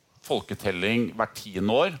kjørt folketelling hvert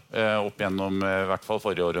 10. år, opp gjennom i hvert fall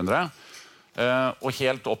forrige århundre. Og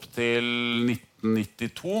helt opp til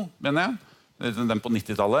 1992, mener jeg, den på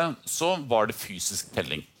 90-tallet, så var det fysisk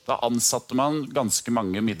telling. Da ansatte man ganske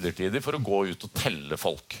mange midlertidig for å gå ut og telle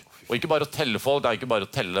folk. Og ikke bare å telle folk, det er ikke bare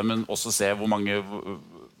å telle, men også se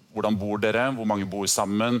hvordan bor dere, hvor mange bor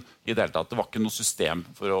sammen, i det hele tatt. Det var ikke noe system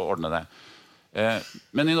for å ordne det.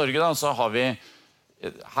 Men i Norge da, så har vi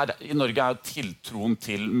I Norge er tiltroen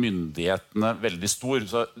til myndighetene veldig stor,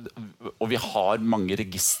 og vi har mange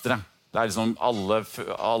registre. Det er liksom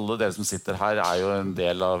alle dere som sitter her er jo en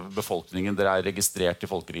del av befolkningen. Dere er registrert i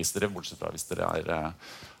folkeregisteret, bortsett fra hvis dere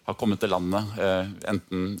har kommet til landet,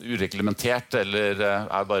 enten ureglementert eller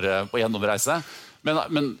er bare på gjennomreise.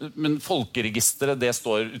 Men folkeregisteret, det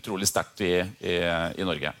står utrolig sterkt i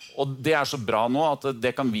Norge. Og det er så bra nå at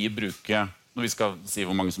det kan vi bruke når vi skal si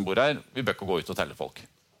hvor mange som bor her. Vi bør ikke gå ut og telle folk.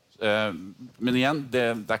 Men igjen, det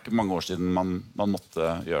er ikke mange år siden man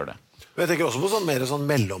måtte gjøre det. Men jeg tenker også på mer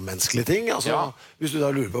mellommenneskelige ting. Altså, ja. Hvis du da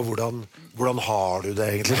lurer på hvordan har du det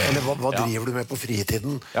egentlig, eller hva driver du med på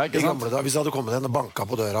fritiden? Ja, I gamle dager, hvis det hadde kommet en og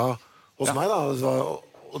banket på døra hos meg da,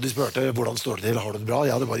 og de spørte hvordan står det til, har du det bra?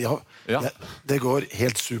 Ja, det går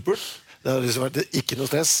helt supert. Det har liksom vært ikke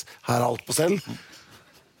noe stress. Her er alt på selv.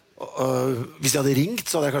 Hvis jeg hadde ringt,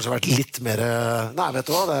 så hadde jeg kanskje vært litt mer nei, vet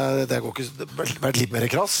du hva, det går ikke, vært litt mer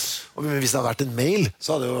krass. Og hvis det hadde vært en mail,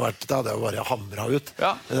 så hadde det hadde jeg bare hamret ut.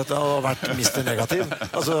 Ja. Dette hadde vært Mr. Negativ.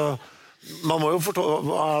 Altså, man må jo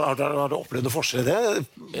har du opplevd noe forskjell i det?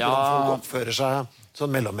 Hvordan folk oppfører seg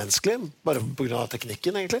sånn mellommenneskelig, bare på grunn av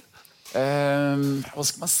teknikken egentlig? Hva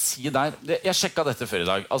skal man si der? Jeg sjekket dette før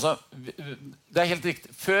i dag. Altså, det er helt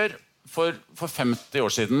riktig. For 50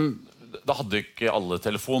 år siden da hadde ikke alle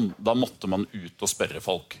telefon. Da måtte man ut og spørre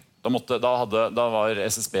folk. Da var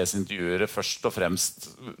SSBs intervjuere først og fremst.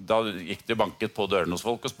 Da gikk de banket på dørene hos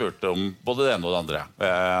folk og spurte om både det ene og det andre.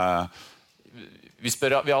 Vi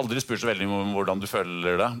har aldri spurt så veldig om hvordan du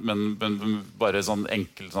føler det, men bare sånn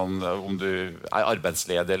enkelt om du er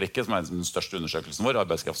arbeidsledig eller ikke, som er den største undersøkelsen vår,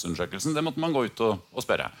 arbeidskraftsundersøkelsen, det måtte man gå ut og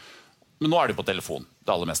spørre. Men nå er det på telefon,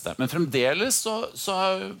 det aller meste. Men fremdeles så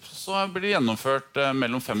blir det gjennomført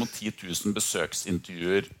mellom 5 og 10 000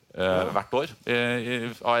 besøksintervjuer hvert år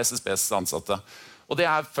av SSBs ansatte. Og det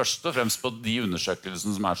er først og fremst på de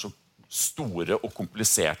undersøkelsene som er så store og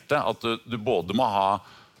kompliserte at du både må ha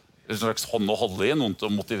en slags hånd å holde i, noen til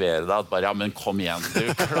å motivere deg at bare, ja, men kom igjen,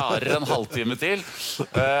 du klarer en halvtime til.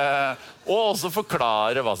 Og også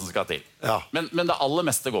forklare hva som skal til. Ja. Men det aller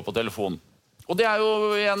meste går på telefon. Og det er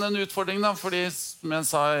jo igjen en utfordring da, fordi som jeg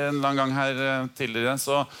sa en eller annen gang her tidligere,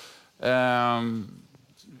 så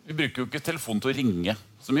vi bruker jo ikke telefonen til å ringe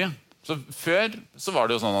så mye. Så før så var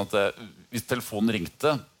det jo sånn at hvis telefonen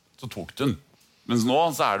ringte, så tok den. Mens nå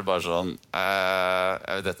så er det bare sånn,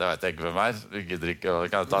 dette vet jeg ikke hvem er, jeg gidder ikke,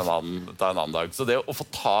 kan jeg ta en annen dag. Så det å få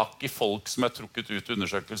tak i folk som er trukket ut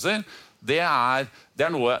undersøkelser, det er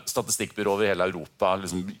noe statistikkbyrået over hele Europa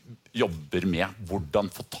liksom jobber med, hvordan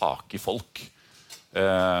få tak i folk.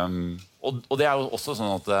 Og det er jo også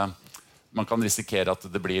sånn at man kan risikere at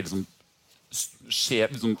det blir liksom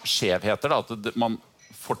skjevheter da, at man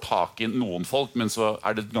får tak i noen folk, men så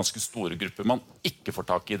er det ganske store grupper man ikke får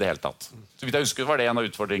tak i det hele tatt. Så vidt jeg husker var det en av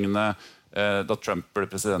utfordringene da Trump ble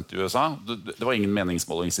president i USA. Det var ingen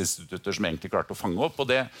meningsmålingsinstitutter som egentlig klarte å fange opp, og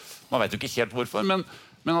man vet jo ikke helt hvorfor, men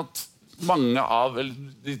at mange av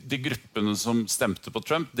de gruppene som stemte på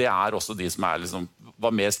Trump, det er også de som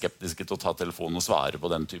var mer skeptiske til å ta telefonen og svare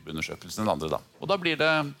på den type undersøkelser enn andre da. Og da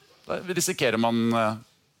risikerer man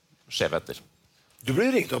skjevheter. Du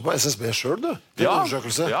blir ringt opp av SSB selv, du.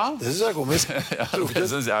 Undersøkelse. Ja. Det synes jeg er komisk. Ja, det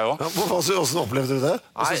synes jeg også. Hvordan opplevde du det?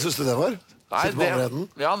 Hvordan synes du det var?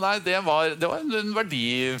 Det var en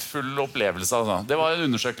verdifull opplevelse. Altså. Det var en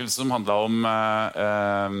undersøkelse som handlet om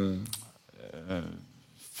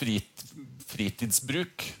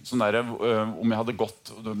fritidsbruk. Sånn der, om jeg hadde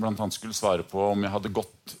gått, blant annet skulle svare på om jeg hadde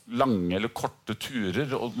gått lange eller korte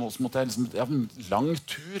turer, og så måtte jeg en lang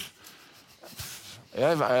tur.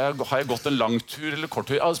 Har jeg gått en lang tur eller kort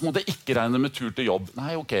tur? Så måtte jeg ikke regne med tur til jobb.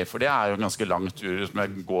 Nei, ok, for det er jo en ganske lang tur som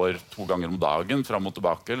jeg går 2 ganger om dagen, fram og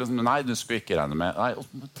tilbake. Nei, du skulle ikke regne med. Nei,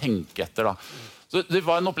 tenke etter da. Så det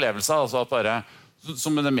var en opplevelse, altså at bare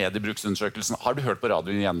som med den mediebruksundersøkelsen, har du hørt på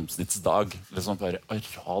radio i gjennomsnittsdag? Liksom bare,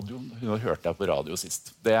 radio, hun har hørt deg på radio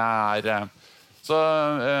sist. Det så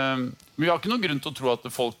vi har ikke noen grunn til å tro at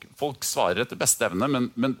folk svarer etter beste evne,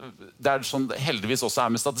 men det sånn det heldigvis også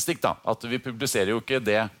med statistikk da, at vi publiserer jo ikke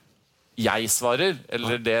det jeg svarer,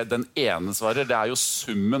 eller det den ene svarer, det jo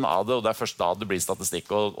summen av det, og det først da det blir statistikk,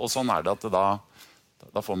 og sånn det at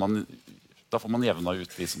da får man jevna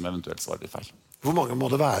ut de som eventuelt svarer feil. Hvor mange må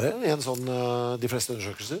det være i en sånn, de fleste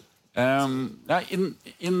undersøkelser?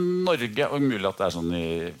 I Norge, og mulig at det sånn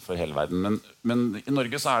for hele verden, men i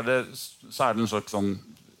Norge så det en slags sånn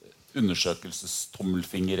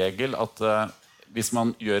undersøkelsestommelfingerregel at hvis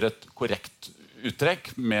man gjør et korrekt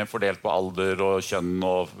uttrekk med fordelt på alder og kjønn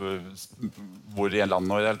og hvor i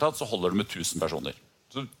landet og i det hele tatt, så holder det med 1000 personer.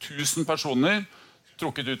 Så 1000 personer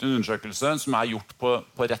trukket ut en undersøkelse som gjort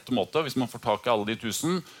på rett måte. Hvis man får tak i alle de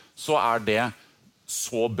 1000, så det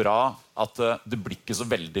så bra at det blir ikke så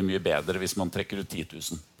veldig mye bedre hvis man trekker ut 10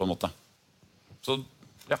 000 på en måte. Så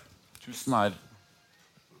ja, 1000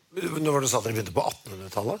 Nå var det at dere begynte på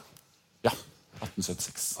 1800-tallet? Ja,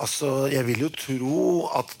 1876. Altså, jeg vil jo tro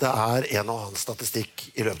at det en og annen statistikk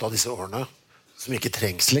i løpet av disse årene som ikke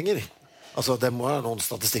trengs lenger. Altså, det må være noen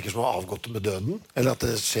statistikker som har avgått med døden, eller at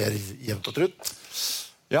det skjer jevnt og trutt.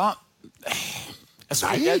 Ja,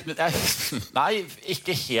 nei,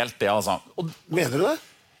 ikke helt det, altså. Mener du det?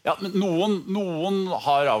 Ja, men noen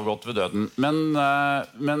har avgått ved døden, men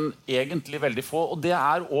egentlig veldig få. Og det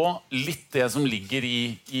også litt det som ligger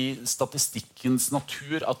i statistikkens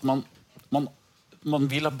natur, at man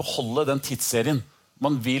vil beholde den tidsserien.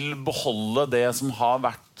 Man vil beholde det som har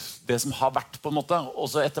vært på en måte. Og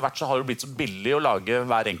så etter hvert så har det blitt så billig å lage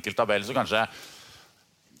hver enkelt tabell, så kanskje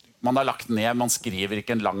man har lagt ned, man skriver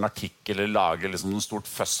ikke en lang artikkel eller lager liksom noe stort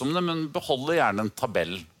føss om det, men beholder gjerne en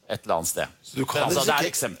tabell et eller annet sted. Det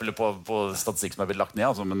eksempler på statistikk som har blitt lagt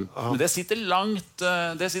ned, altså, men det sitter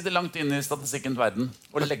langt inne i statistikkens verden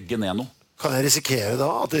å legge ned noe. Kan jeg risikere da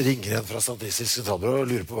at det ringer en fra Statistisk sentralbyrå og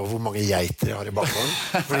lurer på hvor mange geiter jeg har i bakgården?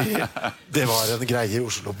 Fordi det var en greie i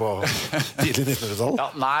Oslo på tidlig 1900-tall. Ja,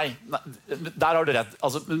 nei, der har du rett.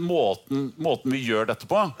 Altså, måten vi gjør dette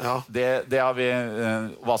på, det har vi,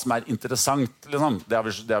 hva som interessant, liksom, det har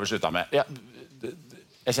vi sluttet med.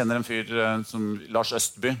 Jeg kjenner en fyr som Lars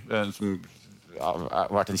Østby, som har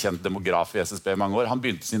vært en kjent demograf i SSB i mange år. Han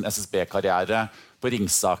begynte sin SSB-karriere på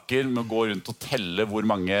Ringsaker med å gå rundt og telle hvor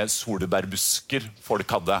mange solbærbusker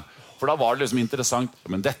folk hadde. For da var det liksom interessant,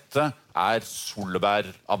 men dette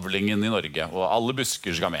solbæravlingen i Norge, og alle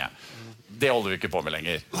busker skal med. Det holder vi ikke på med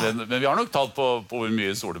lenger. Men vi har nok talt på hvor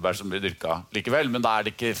mye solbær som blir dyrket likevel, men da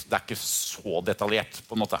det ikke så detaljert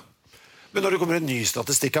på en måte. Men når det kommer en ny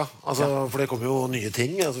statistikk, altså, for det kommer jo nye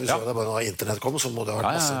ting, altså, hvis det bare når internett kom, så må det ha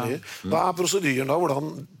vært masse nye. Hva prosedyren da? Hvordan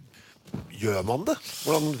gjør man det?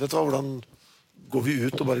 Hvordan går vi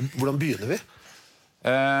ut, og hvordan begynner vi?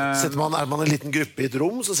 Man en liten gruppe i et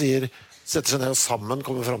rom som setter seg ned og sammen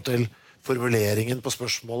kommer frem til formuleringen på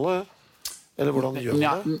spørsmålet? Eller hvordan gjør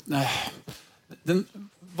man det? Den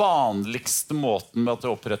vanligste måten med at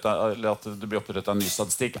det blir opprettet en ny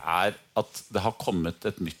statistikk at det har kommet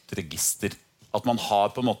et nytt register. At man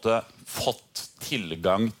har på en måte fått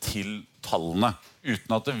tilgang til tallene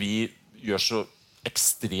uten at vi gjør så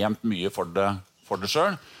ekstremt mye for det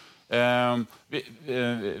selv.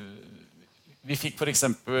 Vi fikk for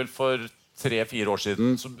eksempel for 3-4 år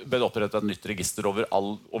siden så ble det opprettet et nytt register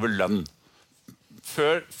over lønn.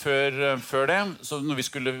 Før det, så når vi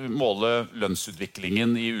skulle måle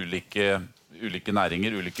lønnsutviklingen i ulike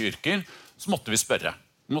næringer, ulike yrker, så måtte vi spørre.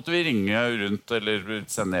 Måtte vi ringe rundt eller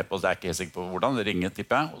sende ned på, det ikke helt sikker på hvordan, ringe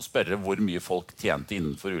tipper jeg, og spørre hvor mye folk tjente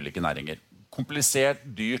innenfor ulike næringer. Komplisert,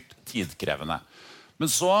 dyrt, tidkrevende. Men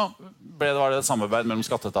så var det et samarbeid mellom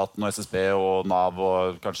Skatteetaten og SSB og NAV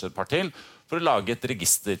og kanskje et par til for å lage et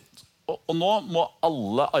register. Og nå må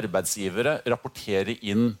alle arbeidsgivere rapportere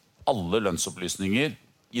inn alle lønnsopplysninger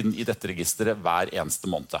inn i dette registeret hver eneste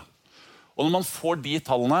måned. Og når man får de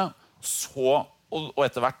tallene, og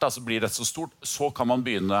etter hvert så blir det så stort, så kan man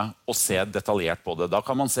begynne å se detaljert på det. Da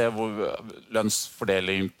kan man se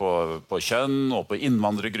lønnsfordeling på kjønn og på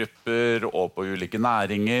innvandrergrupper og på ulike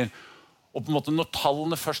næringer. Og på en måte når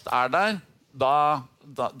tallene først der, da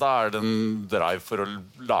det en drive for å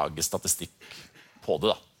lage statistikk på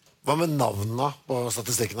det da. Hva med navnene på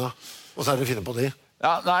statistikkene? Og så det å finne på de?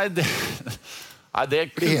 Ja, nei, det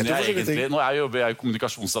kunne jeg egentlig. Nå jobber jeg i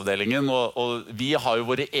kommunikasjonsavdelingen, og vi har jo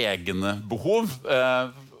våre egne behov,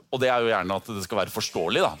 og det jo gjerne at det skal være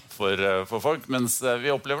forståelig da, for folk, mens vi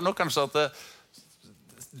opplever nok kanskje at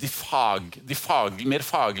mer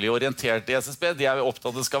faglig orienterte i SSB, de er opptatt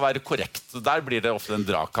av at det skal være korrekt. Der blir det ofte en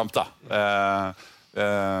dragkamp da.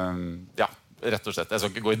 Ja, rett og slett. Jeg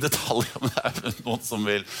skal ikke gå i detalj om det er noen som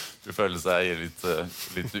vil føle seg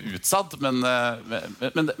litt utsatt, men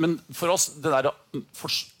for oss, det der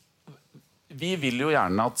vi vil jo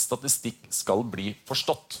gjerne at statistikk skal bli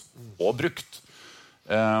forstått og brukt.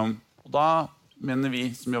 Og da mener vi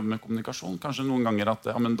som jobber med kommunikasjon kanskje noen ganger at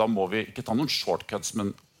men da må vi ikke ta noen shortcuts, men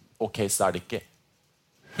ok, så er det ikke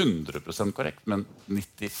 100% korrekt, men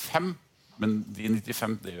 95%. Men de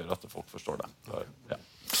 95%, det gjør at folk forstår det. Så, ja.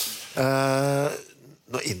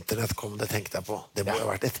 Når internett kom, det tenkte jeg på. Det må ha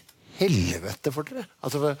vært et helvete for dere.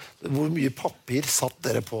 Altså, hvor mye papir satt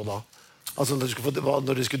dere på da? Altså når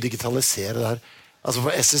du skulle digitalisere det her. Altså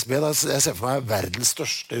for SSB, da, jeg ser for meg verdens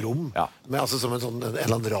største rom med, altså som en eller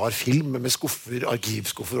annen rar film med skuffer,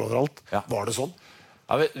 arkivskuffer overalt. Var det sånn?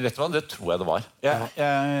 Ja, vet du hva? Det tror jeg det var.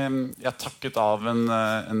 Jeg takket av en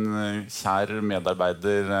kjær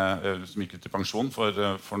medarbeider som gikk ut i pensjon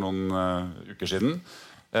for noen uker siden.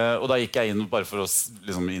 Og da gikk jeg inn bare for å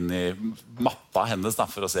liksom inn i mappa hennes da,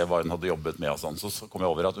 for å se hva hun hadde jobbet med og sånn. Så kom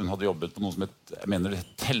jeg over at hun hadde jobbet på noe som jeg mener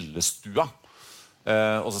Tellestua.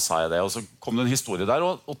 Og så sa jeg det, og så kom det en historie der,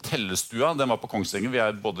 og Tellestua, den var på Kongsvinger. Vi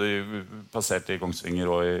er både plassert i Kongsvinger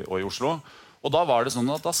og i Oslo. Og da var det sånn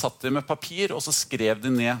at da satt de med papir, og så skrev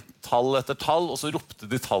de ned tall etter tall, og så ropte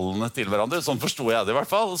de tallene til hverandre. Sånn forstod jeg det i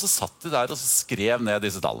hvert fall. Og så satt de der og så skrev ned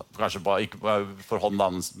disse tallene. Kanskje ikke for hånd,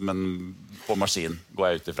 men på maskin, går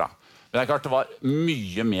jeg ut ifra. Men det er klart det var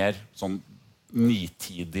mye mer sånn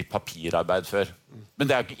nitidig papirarbeid før. Men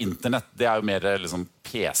det er jo ikke internett, det er jo mer liksom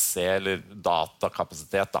PC eller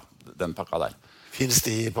datakapasitet da, den pakka der. Finnes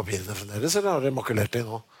de papirene fremdeles, eller har dere makulert de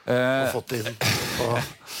nå? Og fått de inn på...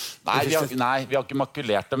 Nei, vi har ikke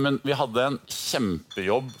makulert det, men vi hadde en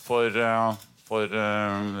kjempejobb for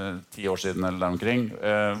 10 år siden eller der omkring,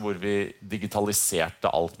 hvor vi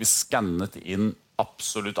digitaliserte alt. Vi skannet inn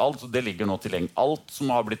absolutt alt. Det ligger nå tilgjengelig. Alt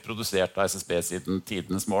som har blitt produsert av SSB siden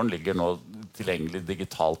tidenes morgen ligger nå tilgjengelig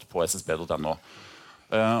digitalt på ssb.no.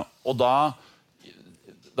 Og da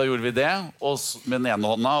gjorde vi det, og med den ene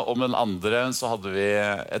hånda, og med den andre så hadde vi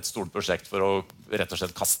et stort prosjekt for å rett og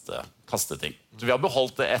slett kaste ting. Så vi har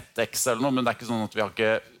beholdt det 1x eller noe, men det er ikke sånn at vi har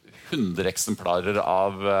ikke 100 eksemplarer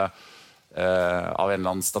av en eller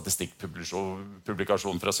annen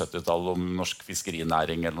statistikkpublikasjon fra 70-tallet om norsk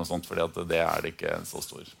fiskerinæring eller noe sånt, fordi at det er det ikke så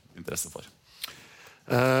stor interesse for.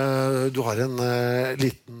 Du har en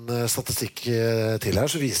liten statistikk til her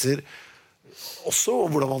som viser også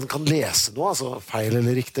hvordan man kan lese noe, altså feil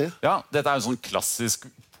eller riktig. Ja, dette er en sånn klassisk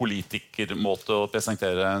politikermåte å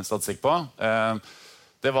presentere statistikk på.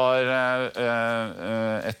 Det var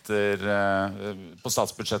på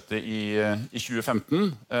statsbudsjettet i 2015,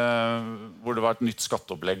 hvor det var et nytt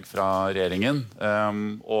skatteopplegg fra regjeringen,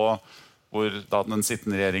 og hvor da den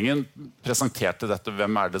sittende regjeringen presenterte dette,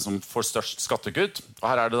 hvem er det som får størst skattekutt. Og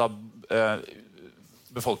her er det da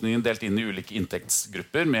befolkningen delt inn i ulike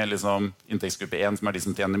inntektsgrupper, med liksom inntektsgruppe 1 som er de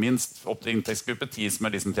som tjener minst, opp til inntektsgruppe 10 som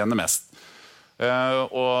er de som tjener mest.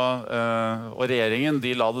 Og regjeringen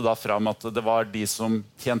de la det da fram at det var de som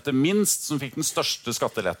tjente minst som fikk den største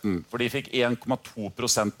skatteletten, for de fikk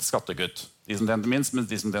 1,2% skattekutt. De som tjente minst,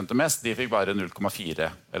 mens de som tjente mest, de fikk bare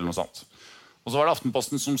 0,4 eller noe sånt. Og så var det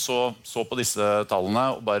Aftenposten som så på disse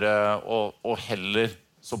tallene og heller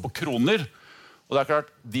så på kroner. Og det er klart,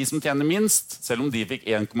 de som tjener minst, selv om de fikk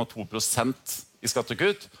 1,2% i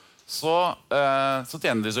skattekutt, så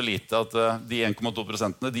tjener de så lite at de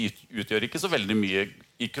 1,2% de utgjør ikke så veldig mye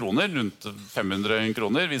i kroner, rundt 500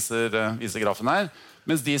 kroner, viser grafen her.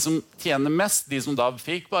 Mens de som tjener mest, de som da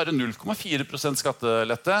fikk bare 0,4%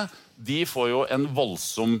 skattelette, de får jo en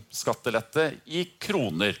voldsom skattelette i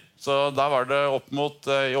kroner. Så da var det opp mot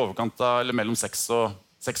i overkant av, eller mellom 6 og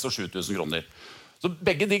 7 000 kroner. Så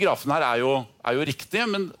begge de grafene her er jo riktige,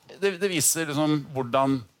 men det viser liksom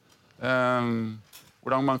hvordan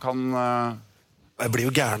man kan... Jeg blir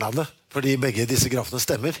jo gæren av det, fordi begge disse grafene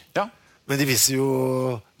stemmer. Ja. Men de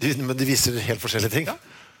viser helt forskjellige ting.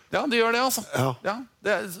 Ja, de gjør det, altså. Ja.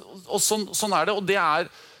 Og sånn er det, og det er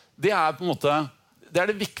på en måte... Det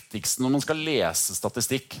er det viktigste når man skal lese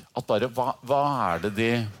statistikk, at bare hva er det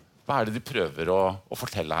de prøver å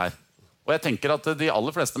fortelle her. Og jeg tenker at de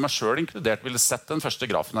aller fleste, meg selv inkludert, ville sett den første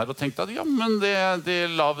grafen her og tenkt at ja, men de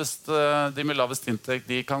med lavest inntekt,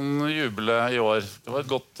 de kan juble i år. Det var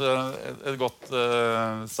et godt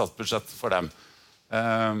statsbudsjett for dem.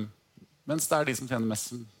 Mens det er de som tjener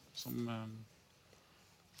mest som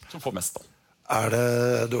får mest da. Er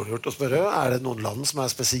det dårlig gjort å spørre? Er det noen land som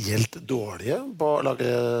er spesielt dårlige på å lage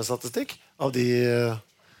statistikk? Av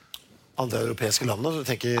andre europeiske landene?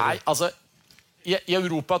 Nei, altså, i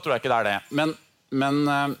Europa tror jeg ikke det er det. Men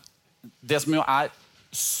det som jo er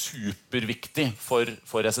superviktig for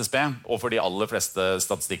SSB, og for de aller fleste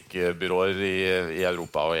statistikkbyråer i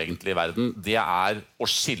Europa og egentlig i verden, det er å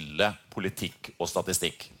skille politikk og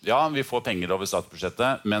statistikk. Ja, vi får penger over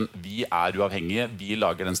statsbudsjettet, men vi er uavhengige. Vi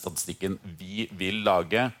lager den statistikken vi vil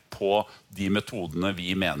lage på de metodene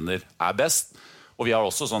vi mener er best. Og vi har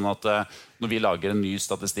også sånn at når vi lager en ny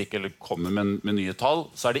statistikk eller kommer med nye tall,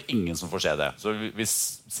 så er det ingen som får se det. Så hvis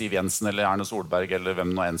Siv Jensen eller Erna Solberg eller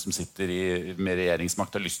hvem nå enn som sitter med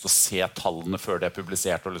regjeringsmakt har lyst til å se tallene før det er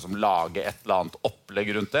publisert og liksom lage et eller annet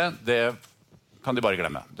opplegg rundt det, det kan de bare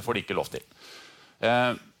glemme. Det får de ikke lov til.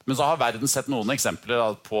 Men så har verden sett noen eksempler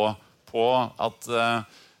på at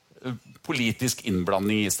politisk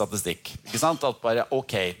innblanding i statistikk. Ikke sant? At bare,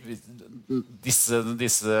 ok, disse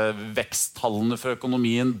veksttallene for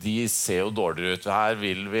økonomien, de ser jo dårligere ut. Her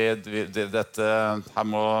vil her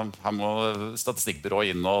må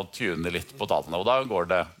statistikkbyrået inn og tune litt på tallene, og da går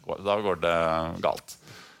det galt.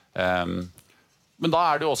 Men da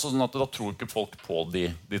er det jo også sånn at da tror ikke folk på de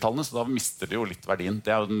tallene, så da mister de jo litt verdien.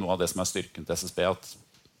 Det er jo noe av det som er styrken til SSB, at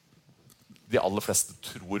de aller fleste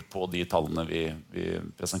tror på de tallene vi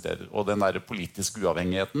presenterer. Og den der politiske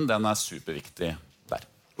uavhengigheten, den er superviktig der.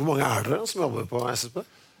 Hvor mange er dere som jobber på SSB?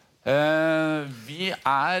 Vi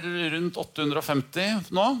er rundt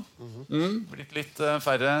 850 nå. Blitt litt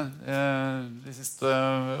færre de siste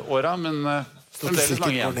årene, men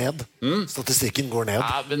Statistikken går ned. Statistikken går ned.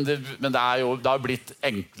 Ja, men det har blitt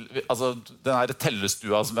enkelt. Altså, den her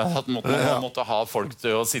tellestua som jeg måtte ha folk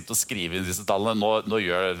til å sitte og skrive i disse tallene, nå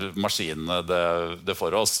gjør maskinene det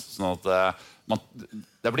for oss. Sånn at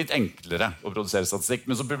det har blitt enklere å produsere statistikk,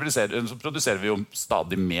 men så produserer vi jo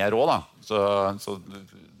stadig mer også da. Så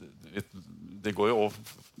det går jo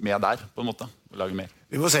med der, på en måte, å lage mer.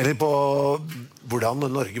 Vi må se litt på hvordan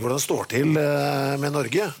det står til med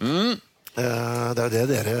Norge. Det er jo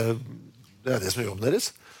det er det som er jobben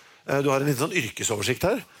deres. Du har en liten sånn yrkesoversikt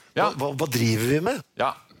her. Hva driver vi med?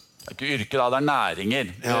 Ja, det er ikke yrke da, det er næringer.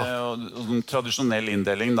 En tradisjonell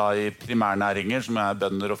inndeling da i primærnæringer, som er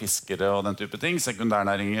bønder og fiskere og den type ting.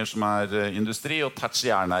 Sekundærnæringer, som er industri, og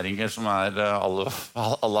tertiærnæringer, som er alle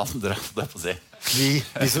andre, det på å si. Vi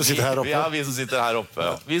som sitter her oppe? Ja, vi som sitter her oppe.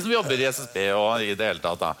 Vi som jobber i SSB og i det hele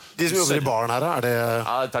tatt. Da. De som jobber i baren her, er det?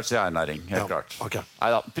 Ja, tertiærnæring, helt klart. Okay.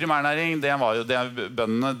 Neida, primærnæring, det er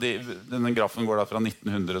bøndene. Denne grafen går da fra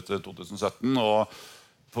 1900 til 2017, og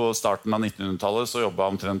på starten av 1900-tallet så jobbet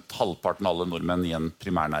omtrent halvparten av alle nordmenn i en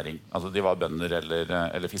primærnæring. Altså de var bønder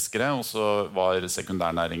eller fiskere, og så var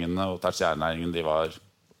sekundærnæringene og tertiærnæringen de var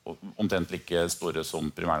omtrent like store som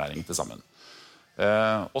primærnæringen til sammen.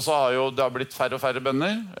 Og så har det blitt færre og færre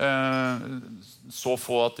bønder. Så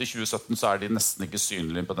få at i 2017 så er de nesten ikke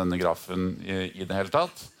synlige på denne grafen i det hele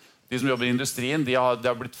tatt. De som jobber i industrien, det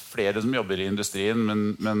har blitt flere som jobber i industrien,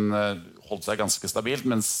 men holdt seg ganske stabilt,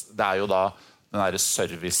 mens det er jo da den der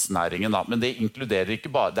servicenæringen da. Men det inkluderer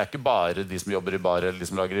ikke bare, det er ikke bare de som jobber i bar eller de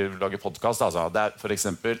som lager podcast, altså. Det er for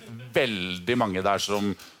eksempel veldig mange der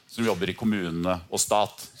som jobber i kommunene og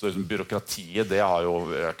stat. Så liksom, byråkratiet, det har jo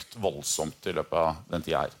økt voldsomt i løpet av den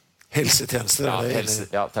tiden her. Helsetjenester?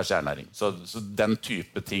 Ja, tertiærnæring. Så den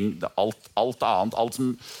type ting, alt annet, alt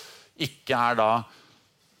som ikke er da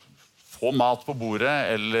få mat på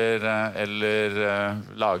bordet eller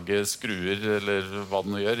lage skruer eller hva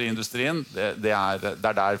det nå gjør i industrien, det er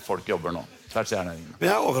der folk jobber nå. Tertiærnæringen.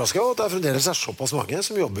 Men jeg er overrasket over at det fremdeles er såpass mange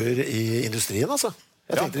som jobber i industrien, altså.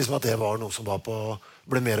 Jeg tenkte liksom at det var noe som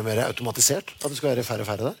ble mer og mer automatisert, at det skulle være færre og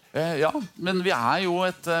færre der. Ja, men vi er jo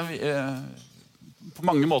på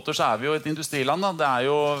mange måter så er vi jo et industriland da.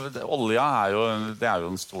 Olja er jo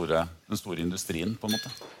den store industrien på en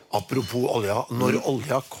måte. Apropos olja, når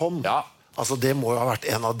olja kom, altså det må jo ha vært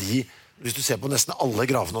en av de, hvis du ser på nesten alle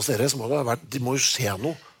grafene hos dere, så må det må jo skje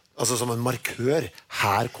noe, altså som en markør,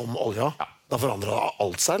 her kom olja, da forandret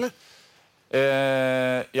alt seg, eller?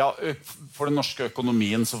 Ja, for den norske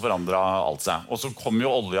økonomien så forandret alt seg. Og så kom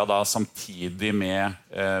jo olja da samtidig med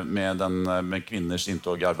kvinners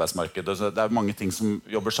inntog i arbeidsmarkedet. Så det er mange ting som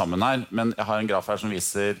jobber sammen her, men jeg har en graf her som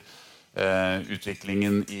viser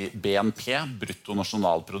utviklingen i BNP,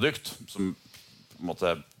 bruttonasjonalprodukt, som på en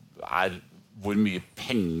måte er hvor mye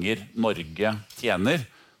penger Norge tjener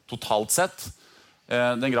totalt sett.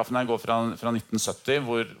 Den grafen her går fra 1970,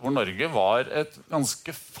 hvor Norge var et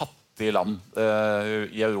ganske fattig land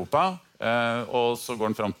i Europa, og så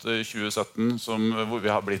går den frem til 2017, hvor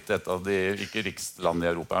vi har blitt et av de ikke rikeste land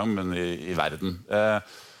i Europa, men i verden.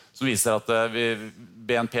 Som viser at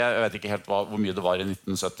BNP, jeg vet ikke helt hvor mye det var i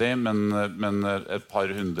 1970, men et par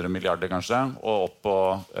hundre milliarder kanskje, og opp på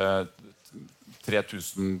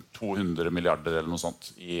 3200 milliarder eller noe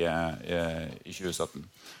sånt i 2017.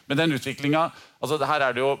 Men den utviklingen, altså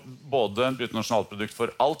her det jo både bruttonasjonalprodukt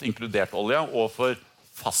for alt, inkludert olje, og for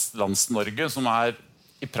fastlands-Norge, som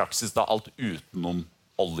i praksis da alt utenom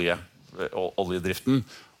oljedriften.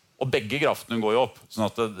 Og begge grafene går jo opp, sånn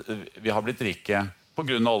at vi har blitt rike på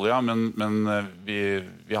grunn av olja, men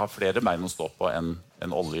vi har flere bein å stå på enn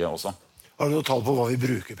olje også. Har du noe tall på hva vi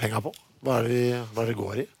bruker penger på? Hva det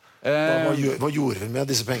går i? Hva gjorde vi med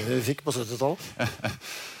disse pengene vi fikk på 70-tallet?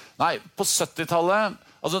 Nei, på 70-tallet,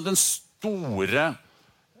 altså den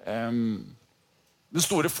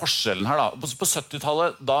store forskjellen her da, på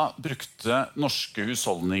 70-tallet, da brukte norske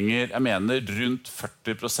husholdninger, jeg mener, rundt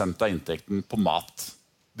 40% av inntekten på mat.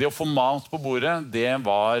 Det å få mat på bordet, det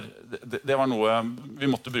var noe vi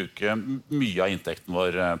måtte bruke mye av inntekten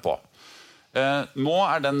vår på. Nå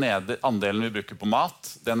den andelen vi bruker på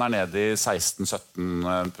mat, den nede i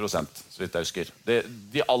 16-17%, så vidt jeg husker.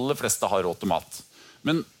 De aller fleste har råd til mat.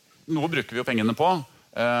 Men noe bruker vi jo pengene på,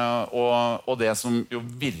 og det som jo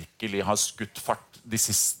virkelig har skutt fart de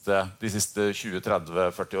siste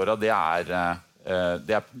 20-30-40 årene,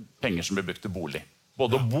 det penger som blir brukt til bolig.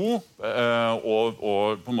 Både å bo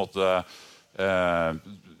og på en måte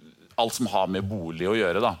alt som har med bolig å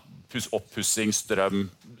gjøre da. Oppussing, strøm,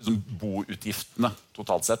 boutgiftene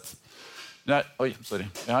totalt sett. Jeg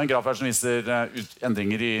har en graf her som viser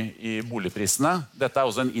endringer i boligprisene. Dette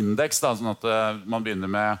også en indeks, da, sånn at man begynner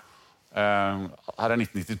med her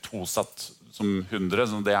 1992 satt som 100,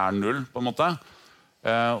 så det 0 på en måte.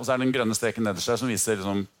 Og så den grønne streken nederst her som viser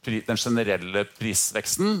liksom, den generelle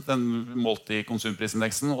prisveksten, den målt i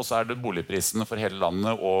konsumprisindeksen, og så det boligprisene for hele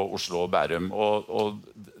landet og Oslo og Bærum. Og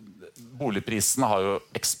boligprisene har jo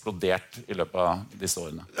eksplodert i løpet av disse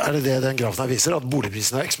årene. Det den grafen her viser, at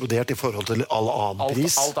boligprisene har eksplodert i forhold til all annen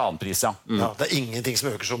pris? Alt annen pris, ja. Ja. Det ingenting som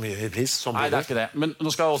øker så mye i pris som Nei, det ikke det. Men nå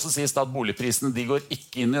skal jeg også sies at boligprisene de går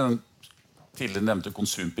ikke inn i den tidligere nevnte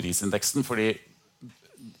konsumprisindeksen, fordi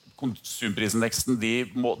konsumprisindeksen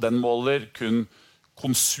den måler kun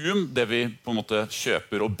konsum, det vi på en måte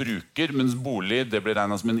kjøper og bruker, mens bolig det blir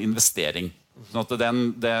regnet som en investering. Sånn at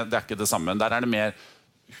det ikke det samme. Der det mer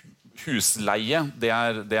husleie,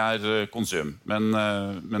 det konsum.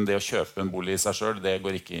 Men det å kjøpe en bolig i seg selv, det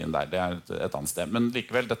går ikke inn der. Det et annet sted. Men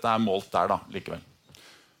likevel, dette målt der da, likevel.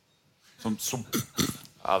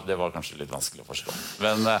 Ja, det var kanskje litt vanskelig å forstå.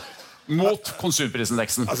 Men mot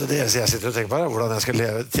konsumprisindeksen. Altså det jeg sitter og tenker på hvordan jeg skal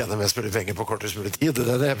tjene mest mulig penger på kortest mulig tid.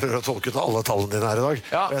 Det jeg prøver å tolke ut alle tallene dine her i dag.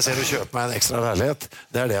 Ja. Og jeg ser du kjøper meg en ekstra leilighet.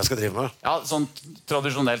 Det det jeg skal drive med. Ja, sånn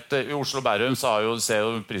tradisjonelt i Oslo og Bærum så ser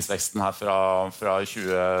jo prisveksten her fra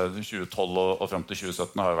 2012 og frem til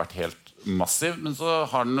 2017 har jo vært helt massiv. Men så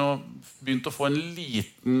har den jo begynt å få en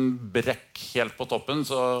liten brekk helt på toppen.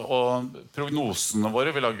 Og prognosene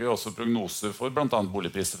våre, vi lager jo også prognoser for blant annet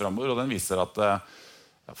boligpriser fremover, og den viser at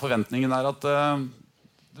forventningen at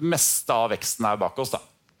det meste av veksten bak oss da.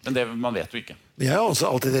 Men det man vet jo ikke. Jeg har også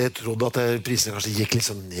alltid trodd at prisene kanskje gikk litt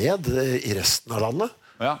sånn ned i resten av landet.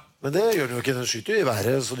 Ja. Men det gjør den jo ikke. Den skyter jo i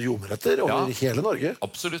været så det ljomer etter over hele Norge.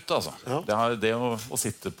 Absolutt, altså. Ja. Det å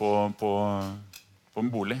sitte på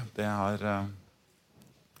en bolig, det har...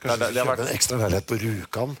 Kanskje du skal kjøpe en ekstra leilighet på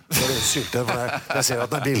Rjukan for sylte, for jeg ser at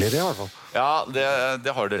den billigere i hvert fall. Ja,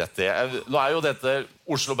 det har du rett i. Nå jo dette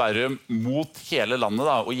Oslo og Bærum mot hele landet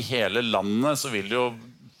da, og i hele landet så vil jo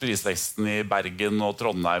prisveksten i Bergen og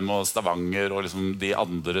Trondheim og Stavanger og liksom de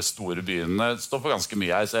andre store byene står for ganske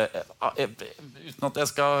mye her. Så uten at jeg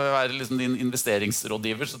skal være liksom din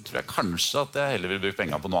investeringsrådgiver, så tror jeg kanskje at jeg heller vil bruke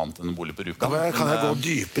penger på noe annet enn en bolig på Rjukan. Kan jeg gå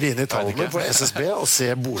dypere inn i tallene på SSB og se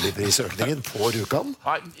boligprisøkningen på Rjukan?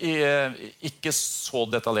 Nei, ikke så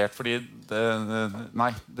detaljert, fordi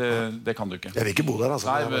det kan du ikke. Jeg vil ikke bo der, altså.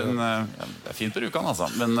 Nei, men det fint på Rjukan, altså.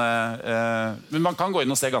 Men man kan gå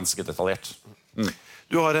inn og se ganske detaljert.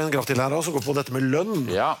 Du har en graf til her som går på dette med lønn.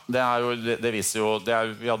 Ja, det viser jo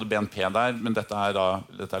vi hadde BNP der, men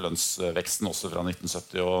dette lønnsveksten også fra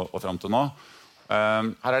 1970 og frem til nå.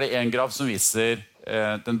 Her det en graf som viser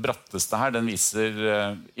den bratteste her, den viser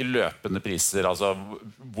i løpende priser, altså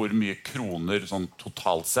hvor mye kroner sånn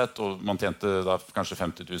totalt sett, og man tjente da kanskje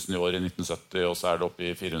 50 000 i år i 1970, og så det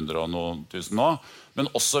oppe i 400 og noen tusen nå.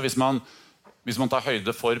 Men også hvis man tar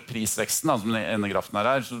høyde for prisveksten, som denne grafen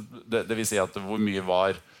her, så det vil si at hvor mye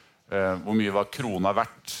var krona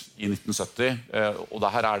verdt i 1970, og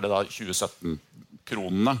her det da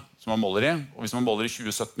 2017-kronene som man måler i. Og hvis man måler i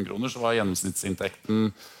 2017-kroner, så var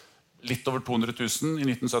gjennomsnittsinntekten litt over 200 000 i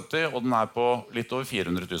 1970, og den på litt over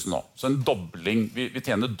 400 000 nå. Så en dobling. Vi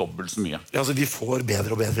tjener dobbelt så mye. Ja, altså vi får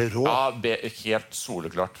bedre og bedre råd. Ja, helt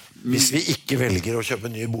soleklart. Hvis vi ikke velger å kjøpe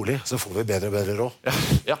en ny bolig, så får vi bedre og bedre råd.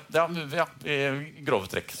 Ja, i grove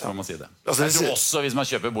trekk, så må man si det. Altså, jeg tror også hvis man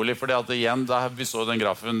kjøper bolig, for igjen, vi så den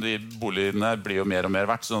grafen, de boligene blir jo mer og mer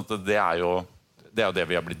verdt, sånn at det jo det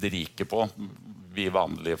vi har blitt rike på, vi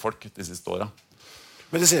vanlige folk, de siste årene.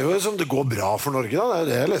 Men det ser jo som det går bra for Norge, da. Det jo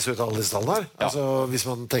det jeg leser ut av alle disse tallene her. Ja. Altså, hvis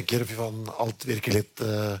man tenker, fy faen, alt virker litt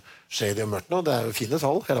shady og mørkt nå, det jo fine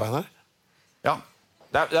tall hele veien her. Ja,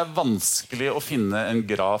 det vanskelig å finne en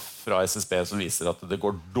graf fra SSB som viser at det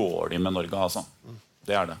går dårlig med Norge, altså.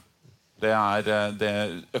 Det det.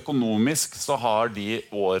 Økonomisk så har de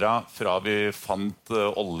åra fra vi fant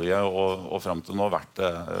olje og frem til nå vært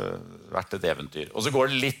et eventyr. Og så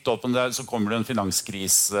går det litt opp, så kommer det en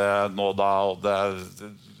finanskrise nå da, og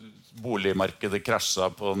boligmarkedet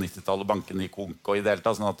krasja på 90-tallet, bankene i konk og i det hele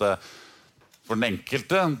tatt, sånn at for den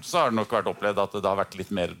enkelte så har det nok vært opplevd at det har vært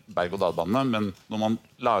litt mer berg- og dalbane, men når man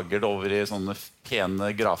lager det over i sånne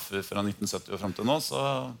pene grafer fra 1970 og frem til nå,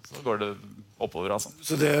 så går det oppover, altså.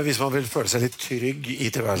 Så hvis man vil føle seg litt trygg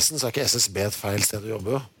i tilværelsen, så ikke SSB et feil sted å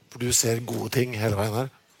jobbe? For du ser gode ting hele veien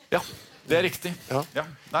her. Ja, det riktig. Ja.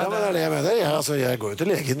 Nei, men det jeg mener. Jeg går jo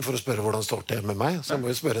til legen for å spørre hvordan det står til med meg, så jeg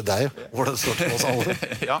må jo spørre deg hvordan det står til med oss alle.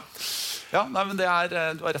 Ja, nei, men du har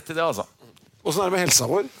rett i det, altså. Hvordan det med helsa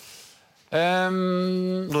vår?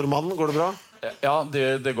 Nordmannen, går det bra? Ja,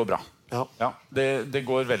 det går bra. Ja. Det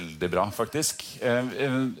går veldig bra, faktisk.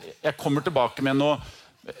 Jeg kommer tilbake med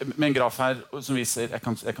en graf her som viser,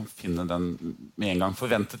 jeg kan finne den med en gang,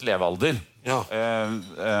 forventet levealder. Ja.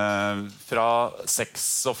 Fra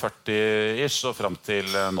 46-ish og frem til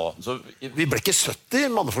nå. Så, vi ble ikke 70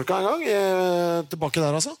 mannefolka en gang, tilbake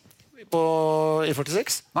der altså, i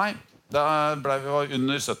 46? Nei. Da ble vi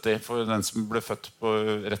under 70, for den som ble født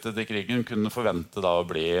rett etter krigen kunne forvente da å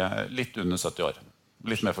bli litt under 70 år.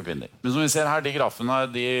 Litt mer for kvinner. Men som vi ser her, de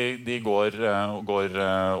grafene de går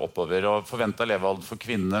oppover, og forventet levealder for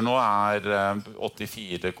kvinner nå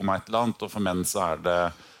 84,1 eller annet, og for menn så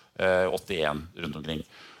det 81 rundt omkring.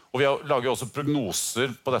 Og vi lager jo også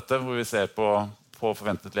prognoser på dette, hvor vi ser på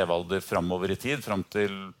forventet levealder fremover i tid, frem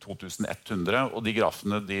til 2100, og de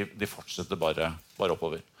grafene de fortsetter bare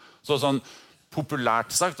oppover. Så sånn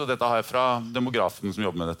populært sagt, og dette har jeg fra demografen som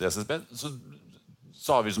jobber med dette i SSB, så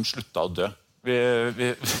har vi som sluttet å dø.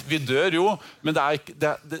 Vi dør jo, men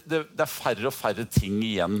det færre og færre ting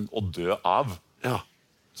igjen å dø av. Ja.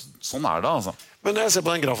 Sånn det, altså. Men når jeg ser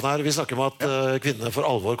på den grafen her, vi snakker om at kvinnene for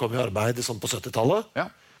alvor kom i arbeid sånn på 70-tallet.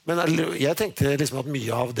 Ja. Men jeg tenkte liksom at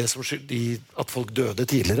mye av det som skyld at folk døde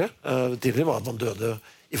tidligere var at man døde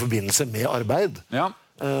i forbindelse med arbeid. Ja.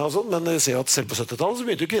 Men jeg ser jo at selv på 70-tallet så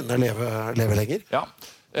begynte jo kvinnene å leve lenger. Ja.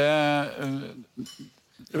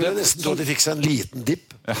 Det nesten så de fikk seg en liten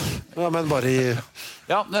dipp. Ja, men bare i...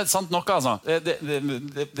 Ja, det sant nok, altså. Det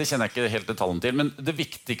kjenner jeg ikke helt detaljen til. Men det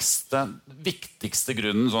viktigste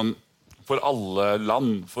grunnen sånn, for alle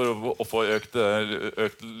land for å få økt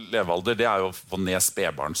levealder, det jo å få ned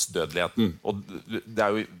spedbarnsdødeligheten. Og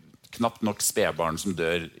det jo knapt nok spedbarn som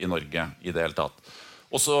dør i Norge i det hele tatt.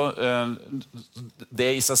 Og så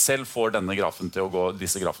det i seg selv får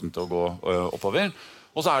disse grafene til å gå oppover.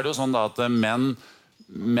 Og så det jo sånn da at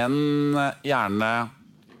menn gjerne,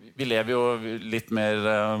 vi lever jo litt mer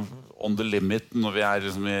on the limit når vi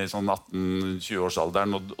liksom i sånn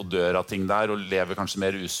 18-20-årsalderen og dør av ting der, og lever kanskje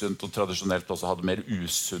mer usunt, og tradisjonelt også hadde mer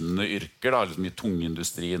usunne yrker da, liksom i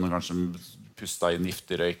tungindustrien, og kanskje pusta inn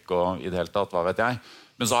giftig røyk og i det hele tatt, hva vet jeg.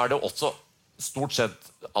 Men så det også stort sett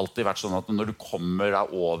alltid vært sånn at når du kommer deg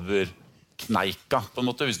over kneika, på en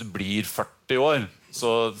måte, hvis du blir 40 år,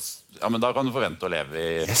 så men da kan du forvente å leve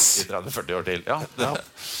i 30-40 år til. Ja,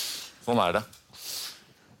 sånn det.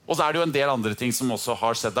 Og så det jo en del andre ting som også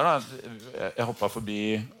har skjedd der. Da. Jeg hoppet forbi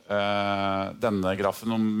denne grafen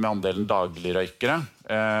med andelen dagligrøykere,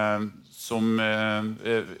 som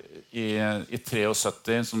i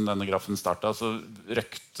 73, som denne grafen startet, så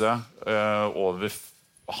røykte over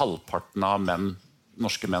halvparten av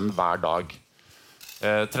norske menn hver dag.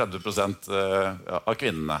 30% av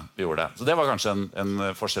kvinnene gjorde det. Så det var kanskje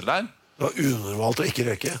en forskjell der. Det var unormalt å ikke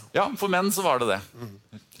røyke. Ja, for menn så var det.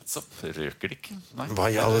 Så røker de ikke. Nei. Hva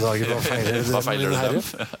i alle dager, hva feiler dem?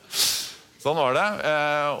 Sånn var det.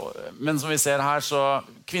 Men som vi ser her, så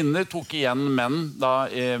kvinner tok igjen menn da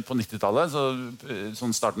på 90-tallet.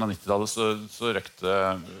 Sånn starten av 90-tallet så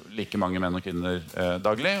røkte like mange menn og kvinner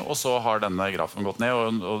daglig. Og så har denne grafen gått ned.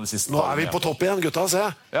 Og de siste Nå er vi på topp igjen, gutta, se.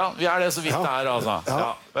 Ja, vi er det så vidt det er, altså.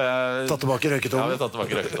 Tatt tilbake røyketoppen. Ja, vi har tatt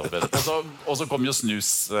tilbake røyketoppen. Og så kom jo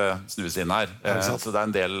snus inn her. Så det er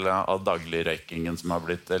en del av daglig røykingen som har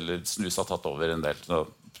blitt, eller snus har tatt over en del. Så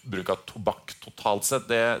bruk av tobakk totalt sett,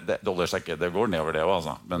 det holder seg ikke. Det går nedover det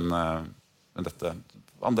også, altså. Men dette,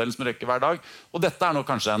 andelen som røyker hver dag. Og dette er nok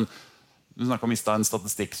kanskje du snakker om en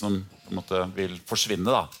statistikk som på en måte vil forsvinne,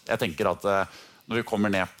 da. Jeg tenker at når vi kommer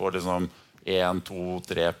ned på liksom 1, 2,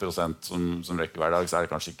 3% som røyker hver dag, så er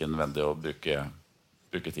det kanskje ikke nødvendig å bruke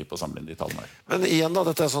tid på å samle inn de tallene her. Men igjen da,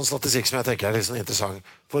 dette er sånn statistikk som jeg tenker er litt sånn interessant.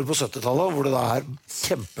 For på 70-tallet, hvor det da er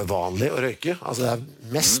kjempevanlig å røyke, altså det er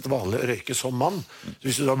mest vanlig å røyke som mann. Så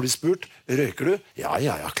hvis du da blir spurt, røyker du? Ja,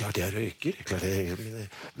 klart jeg røyker. Klart jeg...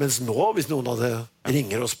 Mens nå, hvis noen av det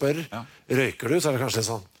ringer og spør, røyker du, så er det kanskje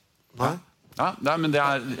sånn, nei? Men det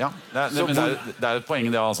er et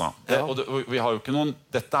poeng det, altså. Og vi har jo ikke noen,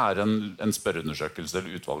 dette er en spørreundersøkelse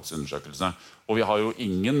eller utvalgsundersøkelse, og vi har jo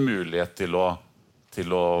ingen mulighet til å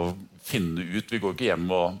finne ut. Vi går ikke hjem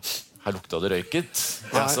og her lukta det røyket.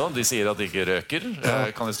 De sier at de ikke røyker.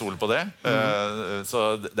 Kan jeg stole på det? Så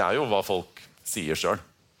det er jo hva folk sier selv.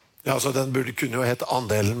 Ja, så den kunne jo hett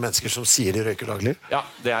andelen mennesker som sier de røyker daglig. Ja,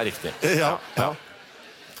 det er riktig. Ja.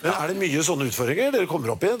 Men er det mye sånne utfordringer dere kommer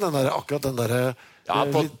opp i? Akkurat den der...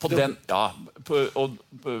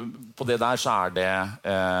 På det der så er det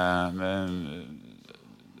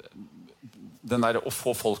den der å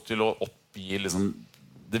få folk til å oppgi liksom,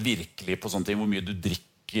 det virkelig på sånne ting, hvor mye du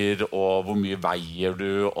drikker og hvor mye veier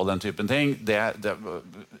du og den typen ting.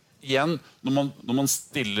 Igjen, når man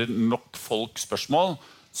stiller nok folk spørsmål,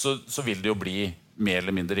 så vil det jo bli mer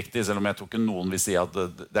eller mindre riktig, selv om jeg tror ikke noen vil si at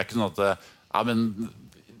det er ikke sånn at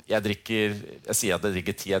jeg sier at jeg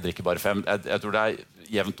drikker 10, jeg drikker bare 5. Jeg tror det er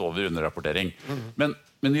jevnt over underrapportering.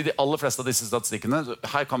 Men i de aller fleste av disse statistikkene,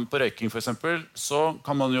 her kan vi på røyking for eksempel, så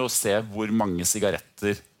kan man jo se hvor mange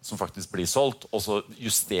sigaretter som faktisk blir solgt, og så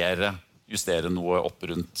justere noe opp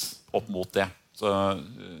mot det. Så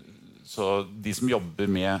de som jobber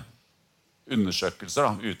med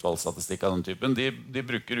undersøkelser, utvalgsstatistikk av den typen, de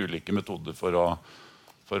bruker ulike metoder for å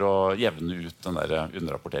jevne ut den der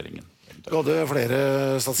underrapporteringen. Du hadde flere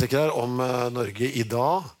statistikker her om Norge i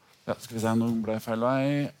dag. Ja, skal vi se, nå ble jeg feil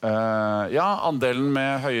vei. Andelen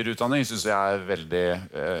med høyere utdanning synes jeg er veldig,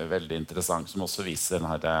 veldig interessant, som også viser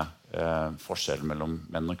denne forskjellen mellom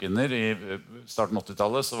menn og kvinner. I starten av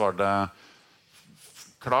 80-tallet så var det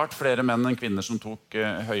klart flere menn enn kvinner som tok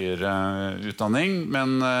høyere utdanning, men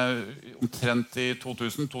omtrent i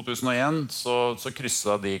 2000-2001 så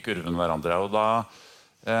krysset de kurven hverandre, og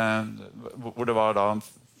hvor det var da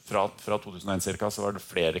fra 2001 cirka, så var det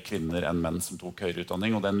flere kvinner enn menn som tok høyere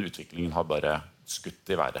utdanning, og den utviklingen har bare skutt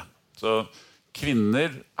i været. Så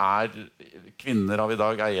kvinner av i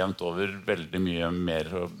dag er jevnt over veldig mye mer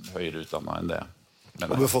høyere utdannet enn det.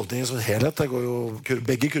 Og befolkningen som helhet,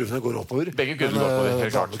 begge kurvene går oppover. Begge kurvene går oppover,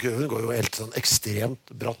 helt klart. Damekurven går jo helt sånn ekstremt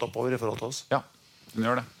bratt oppover i forhold til oss. Ja, den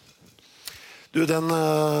gjør det. Du, det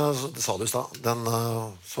sa du i stad, den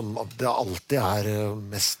som det alltid er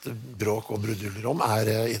mest bråk og bruduljer om,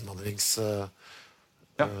 er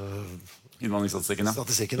innvandringsstatistikken.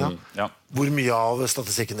 Statistikken, ja. Hvor mye av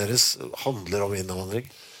statistikken deres handler om innvandring,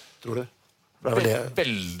 tror du?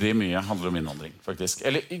 Veldig mye handler om innvandring, faktisk.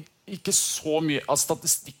 Eller ikke så mye. Av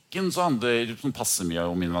statistikken så handler det passer mye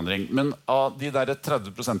om innvandring. Men av de der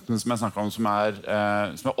 30% som jeg snakket om, som er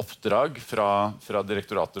oppdrag fra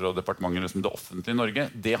direktorater og departementer, liksom det offentlige i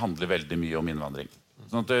Norge, det handler veldig mye om innvandring.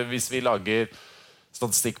 Sånn at hvis vi lager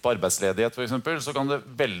statistikk på arbeidsledighet, for eksempel, så kan det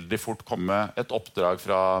veldig fort komme et oppdrag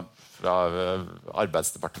fra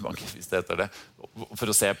arbeidsdepartementet, hvis det heter det, for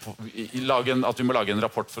å se på, at vi må lage en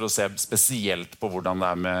rapport for å se spesielt på hvordan det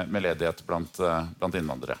er med ledighet blant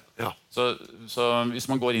innvandrere. Ja. Så hvis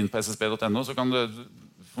man går inn på ssb.no, så kan det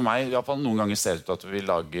for meg i hvert fall noen ganger se ut at vi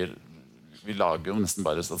lager jo nesten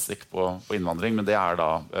bare statistikk på innvandring, men det er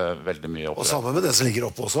da veldig mye oppdrag. Og sammen med det som ligger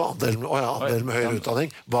oppe også, andelen med høyere utdanning.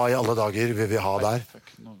 Hva i alle dager vil vi ha der?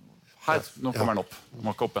 Nå kommer den opp.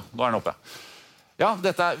 Nå er den oppe. Ja,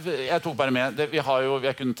 jeg tok bare med. Vi har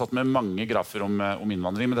kunnet tatt med mange grafer om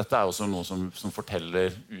innvandring, men dette er også noe som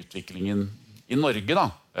forteller utviklingen i Norge,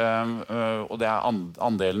 da. Og det er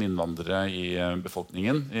andelen innvandrere i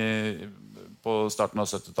befolkningen. På starten av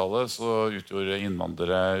 70-tallet så utgjorde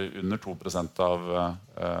innvandrere under 2% av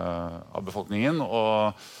befolkningen,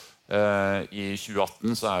 og i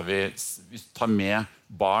 2018 så vi tar med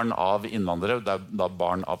barn av innvandrere, det er da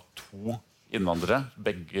barn av 2 innvandrere,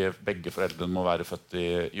 begge foreldrene må være født i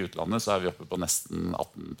utlandet, så vi oppe på nesten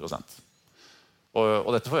 18%. Og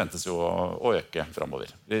dette forventes jo å øke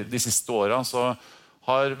fremover. De siste årene så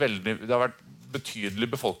har det har vært betydelig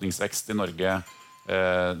befolkningsvekst i Norge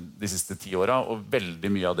de siste 10 årene, og veldig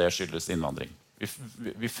mye av det skyldes innvandring.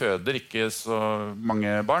 Vi føder ikke så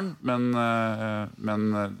mange barn, men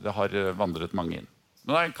det har vandret mange inn.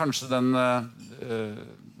 Men det kanskje den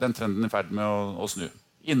trenden i ferd med å snu.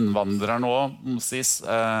 Innvandrere nå, må sies,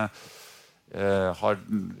 har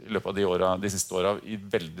i løpet av de siste årene i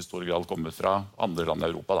veldig stor grad kommet fra andre land i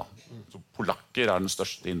Europa. Da. Så polakker den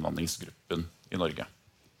største innvandringsgruppen i Norge.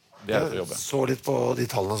 Det for å jobbe. Jeg så litt på de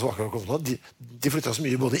tallene som akkurat kom nå. De flyttet så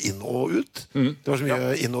mye både inn og ut. Det var så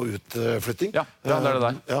mye inn- og utflytting. Ja, det det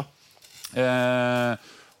der. Ja.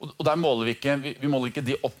 Og der måler vi måler ikke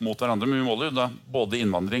de opp mot hverandre, men vi måler jo da både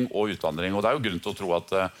innvandring og utvandring. Og det jo grunn til å tro at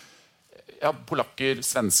polakker,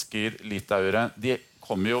 svensker, litauere,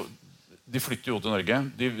 de flytter jo til Norge.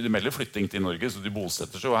 De melder flytting til Norge, så de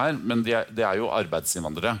bosetter seg jo her, men de jo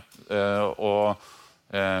arbeidsinnvandrere. Og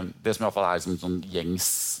det som i hvert fall som sånn gjengs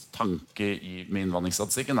tanke med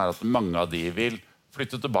innvandringsstatistikken at mange av de vil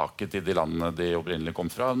flytte tilbake til de landene de opprinnelig kom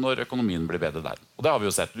fra når økonomien blir bedre der. Og det har vi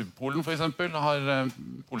jo sett. Polen for eksempel,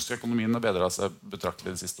 polske økonomien har bedret seg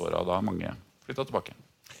betraktelig de siste årene, og da har mange flyttet tilbake.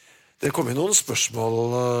 Det kom inn noen spørsmål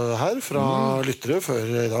her fra lyttere før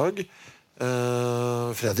i dag.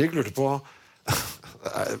 Fredrik lurte på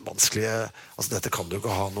det vanskelig, altså dette kan du ikke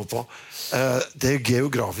ha noe på. Det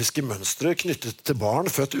geografiske mønstret knyttet til barn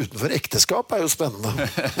født utenfor ekteskap jo spennende.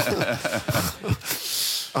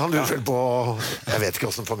 Han lurer vel på, jeg vet ikke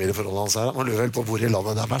hvordan familieforholdet hans han lurer vel på hvor i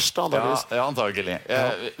landet det verst da, ja, antagelig.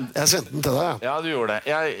 Jeg sendte den til deg. Ja, du gjorde det.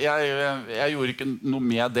 Jeg gjorde ikke noe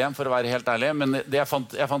med det, for å være helt ærlig, men jeg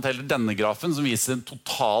fant heller denne grafen som viser den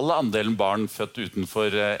totale andelen barn født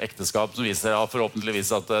utenfor ekteskap, som viser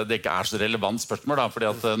forhåpentligvis at det ikke så relevant spørsmål, da, fordi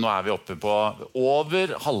at nå vi oppe på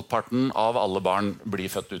over halvparten av alle barn blir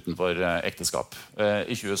født utenfor ekteskap.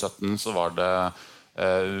 I 2017 så var det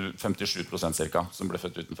 57% cirka som ble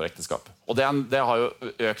født utenfor ekteskap. Og det har jo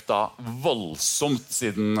økt da voldsomt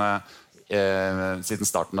siden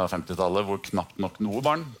starten av 50-tallet, hvor knapt nok noe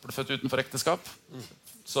barn ble født utenfor ekteskap.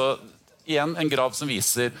 Så igjen en grav som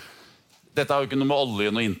viser, dette har jo ikke noe med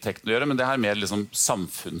oljen og inntekten å gjøre, men det mer liksom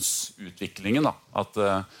samfunnsutviklingen da, at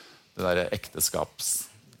det der ekteskapet,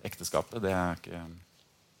 det ikke...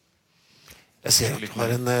 Jeg ser at du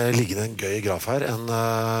har liggende en gøy graf her,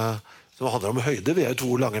 som handler om høyde. Vi jo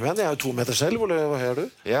 2 lange menn. Jeg jo 2 meter selv. Hvor høy du?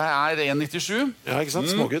 Jeg 1,97. Ja, ikke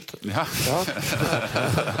sant? Smågutt. Ja.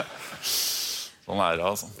 Sånn det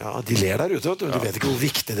altså. Ja, de ler der ute, vet du. Du vet ikke hvor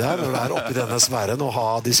viktig det når du oppe i denne sfæren å ha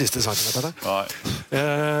de siste centimeterne.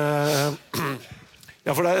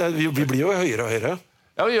 Ja, for vi blir jo høyere og høyere.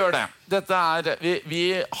 Ja, vi gjør det. Vi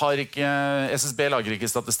har ikke, SSB lager ikke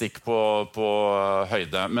statistikk på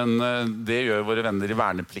høyde, men det gjør våre venner i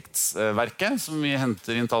Vernepliktsverket, som vi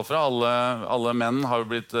henter inn tall fra. Alle menn har jo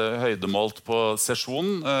blitt høydemålt på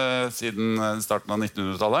sesjon siden starten av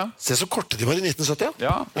 1900-tallet. Se så korte de var i 1970,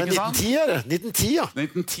 ja. Ikke sant? 1910, ja.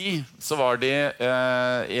 1910 så var de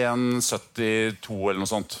 1,72 eller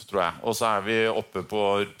noe sånt, tror jeg. Og så vi oppe på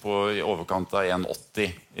i overkant av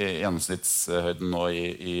 1,80 i gjennomsnittshøyden nå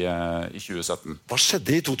i 2017. Hva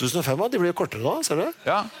skjedde i 2005 da? De ble kortere da, ser du?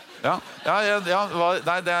 Ja. Nei,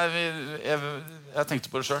 jeg tenkte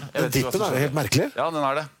på det selv. Den dippen jo helt merkelig. Ja, den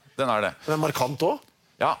det. Den markant også.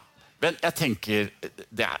 Ja, men jeg tenker,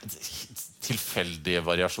 det tilfeldige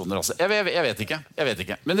variasjoner altså. Jeg vet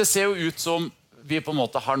ikke. Men det ser jo ut som vi på en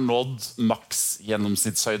måte har nådd maks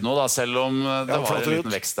gjennomsnittshøyde nå, da, selv om det var en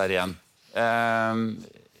liten vekst der igjen.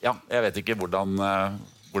 Ja, jeg vet ikke hvordan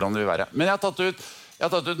det vil være. Men jeg har tatt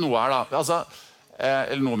ut noe her da, altså,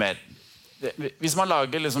 eller noe mer. Hvis man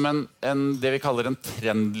lager liksom det vi kaller en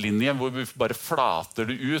trendlinje, hvor vi bare flater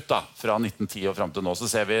det ut da, fra 1910 og frem til nå, så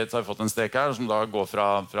har vi fått en strek her som da går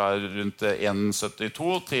fra rundt 1,72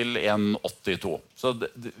 til 1,82. Så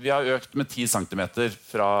vi har økt med 10 cm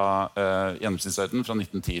fra gjennomsnittshøyden fra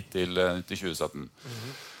 1910 til 2017.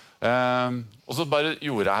 Og så bare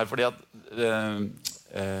gjorde jeg her fordi at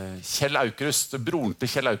Kjell Aukrust, broren til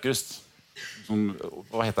Kjell Aukrust,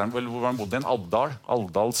 hva heter han? Hvor var han bodde i?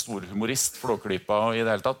 Alvdal, stor humorist, Flåklypa og i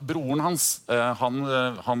det hele tatt. Broren hans, han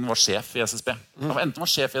var sjef i SSB. Han var enten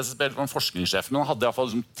sjef i SSB eller var en forskningssjef, men han hadde i hvert fall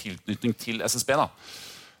liksom tilknytning til SSB da.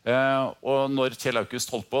 Og når Kjell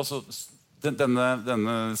Aukrust holdt på, så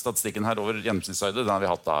denne statistikken her over gjennomsnittshøyde, den har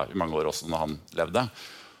vi hatt da i mange år også når han levde.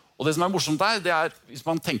 Og det som morsomt det hvis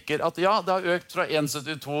man tenker at ja, det har økt fra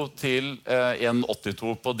 1,72 til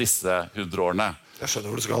 1,82 på disse 100 årene. Jeg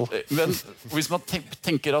skjønner hvor du skal. Men hvis man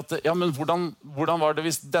tenker at ja, men hvordan var det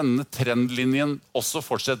hvis denne trendlinjen også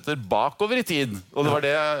fortsetter bakover i tid? Og det var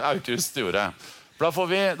det Aukrust gjorde. For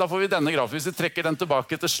da får vi denne grafen. Hvis vi trekker den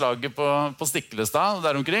tilbake til slaget på Stiklestad og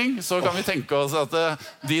der omkring, så kan vi tenke oss at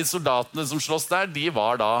de soldatene som slåss der, de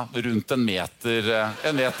var da rundt en meter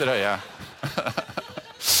høye.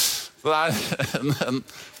 Så det er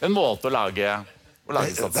en måte å lage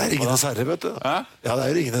det er Ringenes herre, vet du. Ja, det er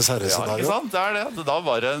jo Ringenes herre-scenario. Ja, ikke sant? Det er det. Da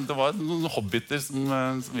det var noen hobbiter som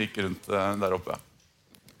gikk rundt der oppe.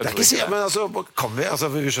 Det er ikke sikkert, men kan vi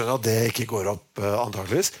skjønner at det ikke går opp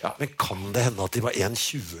antageligvis, men kan det hende at de var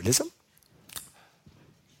 1,20 liksom?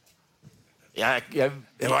 Jeg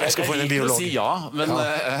skal få inn en biolog. Si ja, men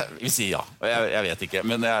vi sier ja. Jeg vet ikke,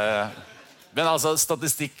 men altså,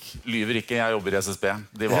 statistikk lyver ikke. Jeg jobber i SSB.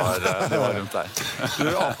 De var rundt der.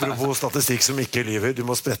 Apropos statistikk som ikke lyver, du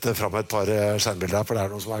må sprette fram et par skjermbilder her, for det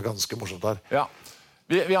er noe som er ganske morsomt her. Ja,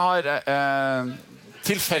 vi har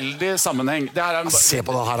tilfeldig sammenheng. Se på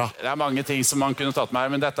den her da. Det er mange ting som man kunne tatt med her,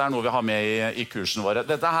 men dette er noe vi har med i kursen våre.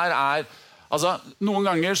 Dette her noen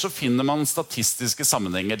ganger så finner man statistiske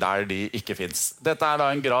sammenhenger der de ikke finnes. Dette er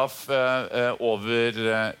da en graf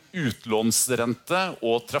over utlånsrente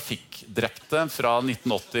og trafikkdrepte fra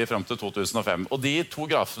 1980 frem til 2005. Og de to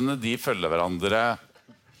grafene de følger hverandre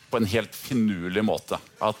på en helt finurlig måte.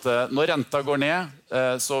 At når renta går ned,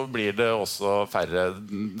 så blir det også færre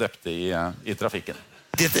drepte i trafikken.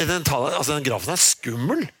 Den grafen er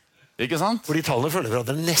skummel. Ikke sant? Fordi tallene følger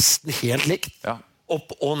hverandre nesten helt likt. Ja.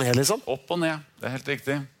 Opp og ned, liksom? Opp og ned, det er helt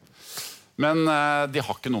riktig. Men de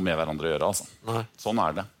har ikke noe med hverandre å gjøre, altså. Nei. Sånn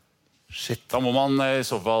er det. Shit. Da må man i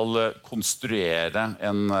så fall konstruere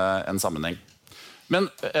en sammenheng. Men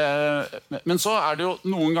så er det jo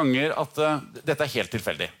noen ganger at dette er helt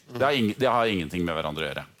tilfeldig. Det har ingenting med hverandre å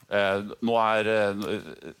gjøre. Nå er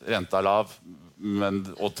renta lav,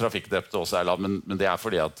 og trafikkdrepte også er lav, men det er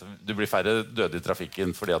fordi at det blir færre døde i trafikken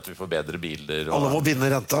fordi at vi får bedre biler. Alle må binde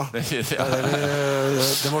renta.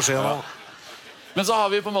 Det må skje nå. Men så har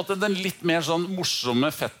vi på en måte den litt mer sånn morsomme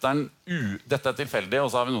fetteren dette er tilfeldig, og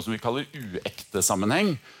så har vi noe som vi kaller uekte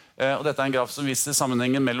sammenheng. Og dette er en graf som viser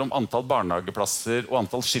sammenhengen mellom antall barnehageplasser og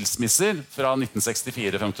antall skilsmisser fra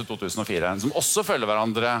 1964 frem til 2004, som også følger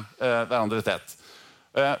hverandre tett.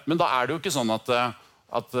 Men da er det jo ikke sånn at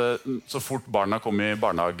så fort barna kom i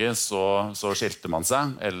barnehage, så skilte man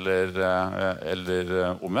seg,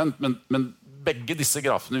 eller omvendt. Men begge disse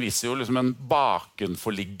grafene viser jo liksom en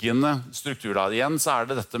bakenforliggende struktur. Da. Igjen så er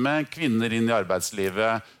det dette med kvinner inn i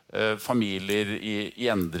arbeidslivet, familier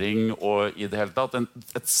i endring, og i det hele tatt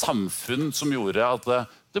et samfunn som gjorde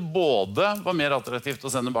at det både var mer attraktivt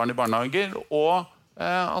å sende barn i barnehager, og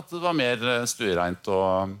at det var mer stuereint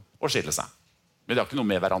å skille seg. Men det har ikke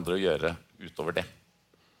noe med hverandre å gjøre utover det.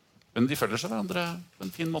 Men de følger seg hverandre på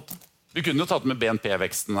en fin måte. Vi kunne jo tatt med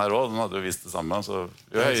BNP-veksten her også, den hadde jo vist det samme. Så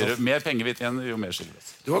jo mer penger vi tjener, jo mer skiller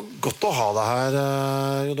oss. Det var godt å ha deg her,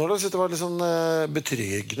 Jon Orla. Det var litt sånn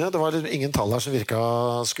betryggende. Det var liksom ingen tall her som virket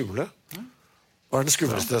skumle. Hva er den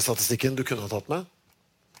skumleste statistikken du kunne ha tatt med?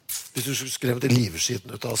 Hvis du skulle skrevet livskiten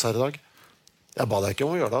ut av oss her i dag. Jeg ba deg ikke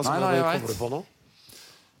om å gjøre det. Nei, jeg vet. Kommer du på nå?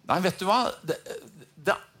 Nei, vet du hva?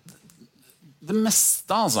 Det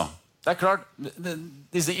meste, altså. Det er klart,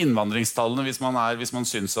 disse innvandringstallene, hvis man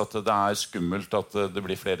synes at det er skummelt at det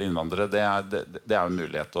blir flere innvandrere, det er en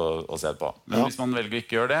mulighet å se på. Men hvis man velger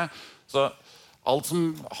ikke å gjøre det, så alt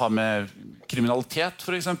som har med kriminalitet,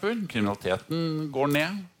 for eksempel, kriminaliteten går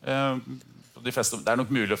ned. Det er nok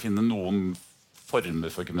mulig å finne noen former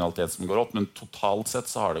for kriminalitet som går opp, men totalt sett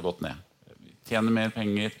så har det gått ned. Tjener mer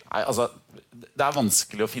penger. Nei, altså, det er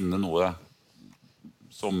vanskelig å finne noe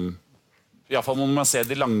som... I hvert fall må man se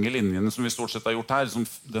de lange linjene som vi stort sett har gjort her, som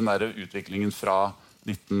den der utviklingen fra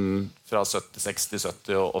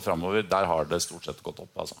 60-70 og fremover, der har det stort sett gått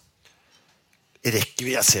opp, altså. Rekker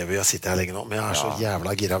vi, jeg ser vi har sittet her lenge nå, men jeg er så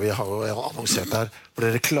jævla gira. Vi har jo annonsert her, for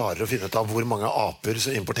dere klarer å finne ut av hvor mange aper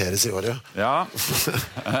som importeres i året. Ja.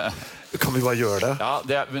 Kan vi bare gjøre det?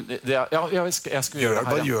 Jeg skal gjøre det her.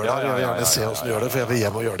 Bare gjør det. Jeg vil gjerne se hvordan du gjør det, for jeg vil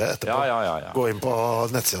hjem og gjøre det etterpå. Ja. Gå inn på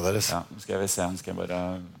nettsiden deres. Ja, skal jeg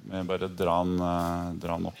bare dra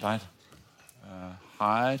den opp her.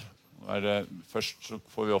 Her er det, først så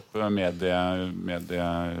får vi opp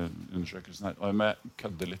medieundersøkelsen her. Og jeg må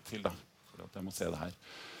kødde litt til da, for at jeg må se det her.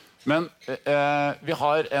 Men vi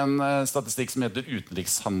har en statistikk som heter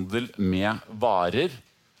utenrikshandel med varer.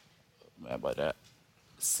 Må jeg bare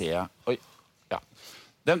se. Oi, ja.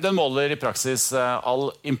 Den måler i praksis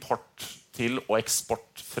all import til og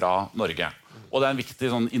eksport fra Norge. Og det en viktig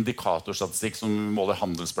sånn indikatorstatistikk som måler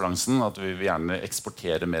handelsbalansen, at vi vil gjerne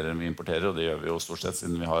eksportere mer enn vi importerer, og det gjør vi jo stort sett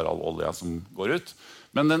siden vi har all olja som går ut.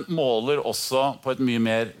 Men den måler også på et mye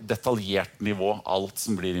mer detaljert nivå alt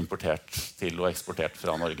som blir importert til og eksportert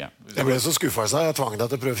fra Norge. Jeg ble så skuffet i seg. Jeg tvang deg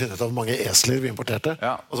til å prøve å finne ut av hvor mange esler vi importerte.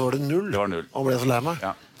 Ja. Og så var det 0. Det var 0. Og ble så lei meg.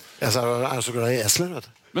 Ja. Jeg er så glad i esler, vet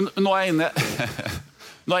du. Men nå er jeg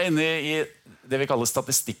inne i det vi kaller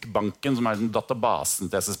statistikkbanken, som er databasen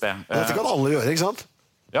til SSB. Dette kan alle gjøre, ikke sant?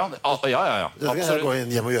 Ja. Det kan jeg gå inn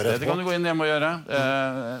hjem og gjøre etterpå. Det kan du gå inn hjem og gjøre.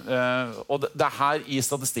 Og det er her i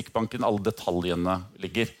statistikkbanken alle detaljene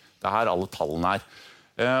ligger. Det er her alle tallene er.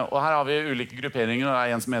 Og her har vi ulike grupperinger. Det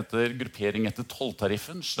er en som heter gruppering etter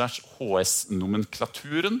tolltariffen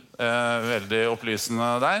 /HS-nomenklaturen. Veldig opplysende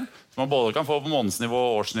der. Som man både kan få på månedsnivå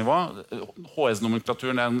og årsnivå.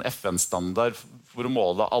 HS-nomenklaturen er en FN-standard for å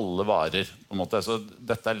måle alle varer. På en måte. Så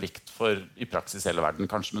dette er likt for i praksis hele verden,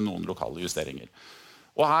 kanskje med noen lokale justeringer.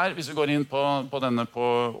 Og her, hvis vi går inn på denne på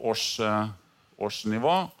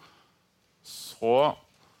årsnivå, så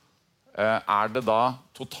er det da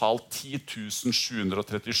totalt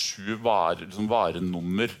 10.737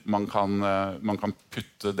 varenummer man kan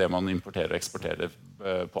putte det man importerer og eksporterer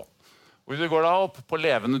på. Og vi går da opp på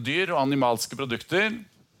levende dyr og animalske produkter.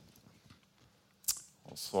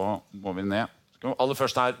 Og så må vi ned. Aller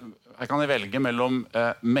først her kan jeg velge mellom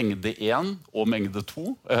mengde 1 og mengde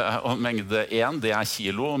 2. Og mengde 1 det er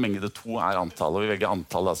kilo, og mengde 2 er antall. Og vi velger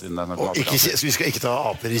antall. Så vi skal ikke ta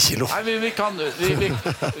aper i kilo? Nei, vi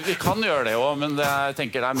kan gjøre det også, men jeg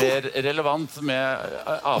tenker det er mer relevant med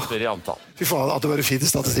aper i antall. Fy faen, at det bare fint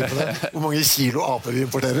statistikk på det. Hvor mange kilo aper vi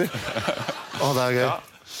importerer? Å, det er gøy. Ja.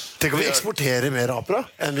 Tenk om vi eksporterer mer aper da,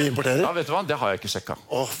 enn vi importerer? Ja, vet du hva? Det har jeg ikke sjekket.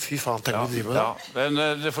 Fy faen, tenk om vi driver med det. Ja.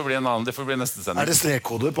 Men det får bli en annen, det får bli neste sending. Er det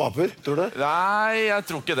strekkode på aper, tror du? Nei, jeg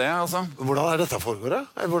tror ikke det, altså. Hvordan er dette foregår da?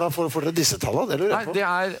 Hvordan får dere disse tallene? Det lurer jeg på.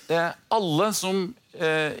 Nei, det er alle som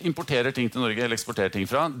importerer ting til Norge, eller eksporterer ting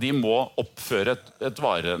fra, de må oppføre et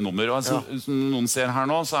varenummer. Og som noen ser her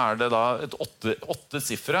nå, så er det da et 8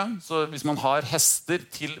 siffre. Så hvis man har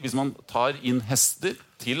hvis man tar inn hester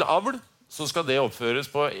til avl, så skal det oppføres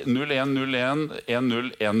på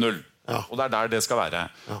 01011010. Ja. Og det er der det skal være.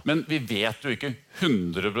 Ja. Men vi vet jo ikke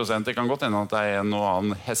 100%. Det kan godt hende at det er en og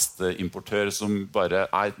annen hesteimportør som bare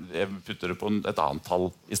putter det på et annet tall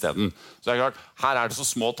i stedet. Så det er klart, her er det så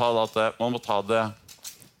små tall at man må ta det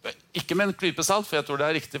ikke med en klype salt, for jeg tror det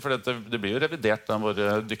er riktig, for det blir jo revidert av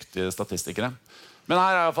våre dyktige statistikere. Men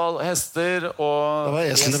her er i hvert fall hester og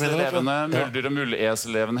eslevende, muldyr og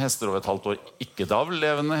mullesellevende, hester over et halvt år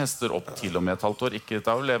ikke-davl-levende, hester opp til og med et halvt år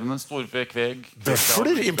ikke-davl-levende, storfe, kveg,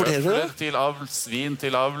 bøfler, importerer til avl, svin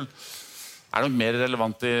til avl. Er nok mer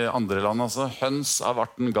relevant i andre land, altså. Høns av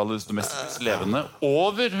arten Gallus domesticus levende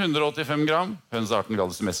over 185 gram. Høns av arten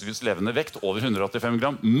Gallus domesticus levende vekt over 185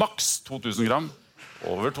 gram. Maks 2000 gram.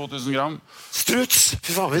 Over 2000 gram. Struts! Fy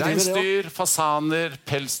faen, vi driver det. Reinsdyr, fasaner,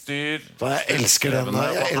 pelsdyr. Jeg elsker den.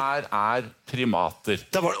 Og her er primater.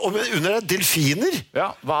 Og under det, delfiner.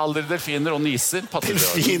 Ja, hvaler, delfiner og niser.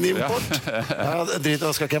 Delfinimport. Drit, da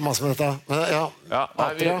skal ikke jeg masse med dette. Men,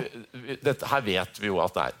 her vet vi jo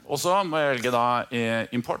at det er. Og så må jeg velge da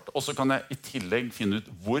import, og så kan jeg i tillegg finne ut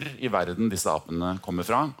hvor i verden disse apene kommer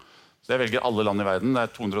fra. Så jeg velger alle land i verden. Det er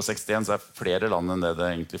 261, så det er flere land enn det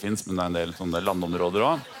egentlig finnes, men det er en del sånne landområder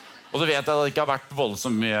også. Og så vet jeg at det ikke har vært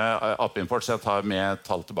voldsomt mye apeimport, så jeg tar med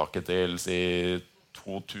tall tilbake til, si,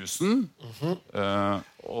 2000.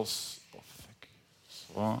 Og så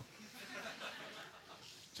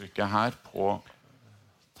trykker jeg her på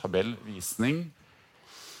tabellvisning.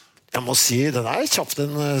 Jeg må si, den er kjapt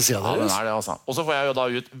den siden deres. Ja, den er det, altså. Og så får jeg jo da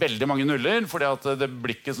ut veldig mange nuller, fordi at det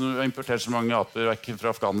blir ikke importert så mange aper hverken fra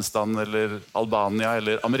Afghanistan eller Albania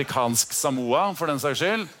eller amerikansk Samoa, for den saks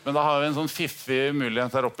skyld. Men da har vi en sånn fiffig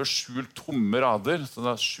mulighet her oppe, skjult tomme rader. Så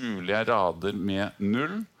da skjuler jeg rader med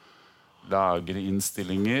 0. Lagre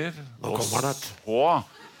innstillinger. Nå kommer det.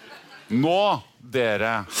 Nå,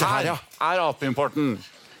 dere, her er apeimporten.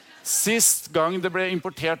 Sist gang det ble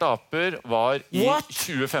importert aper var i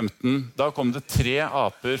 2015. Da kom det 3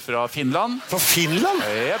 aper fra Finland. Fra Finland?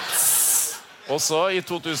 Jeps. Og så i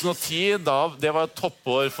 2010, det var et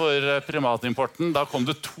toppår for primatimporten. Da kom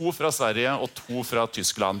det 2 fra Sverige og 2 fra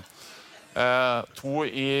Tyskland.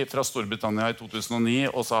 2 fra Storbritannia i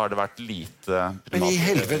 2009, og så har det vært lite primat. Men i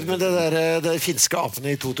helvete med det finske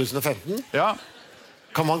apene i 2015? Ja.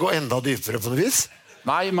 Kan man gå enda dypere på noe vis?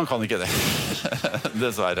 Nei, man kan ikke det.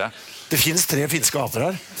 Dessverre. Det finnes 3 finske aper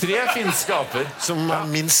her. 3 finske aper. Som er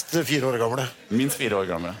minst 4 år gamle. Minst 4 år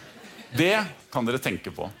gamle. Det kan dere tenke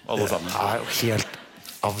på, alle sammen. Det er jo helt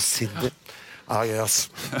avsindig. Ja, yes.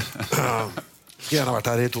 Skulle gjerne vært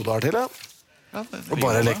her i 2 dager til, ja. Og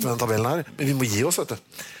bare lekt med den tabellen her. Men vi må gi oss, vet du.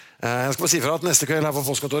 Jeg skal bare si fra at neste kveld her på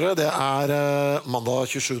Postkontoret, det er mandag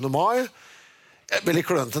 27. mai. Veldig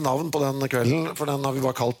klønete navn på den kvelden, for den har vi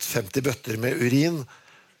bare kalt 50 bøtter med urin.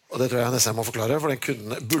 Og det tror jeg nesten jeg må forklare, for den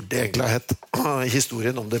burde egentlig ha hett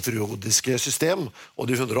historien om det periodiske system og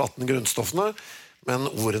de 118 grunnstoffene. Men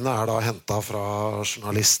ordene er da hentet fra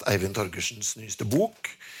journalist Eivind Torgersens nyeste bok.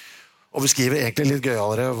 Og beskriver egentlig litt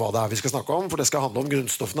gøyalere hva det er vi skal snakke om, for det skal handle om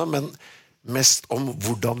grunnstoffene, men mest om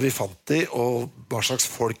hvordan vi fant de, og hva slags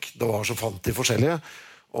folk det var som fant de forskjellige.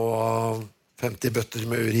 Og 50 bøtter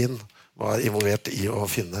med urin var involvert i å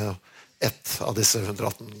finne ett av disse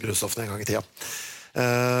 118 grunnstoffene en gang i tida.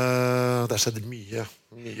 Det har skjedd mye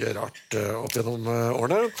rart opp gjennom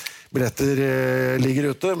årene. Billetter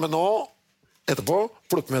ligger ute, men nå, etterpå,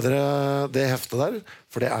 plukk med dere det heftet der,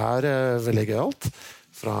 for det er veldig gøyalt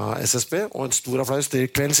fra SSB, og en stor applaus til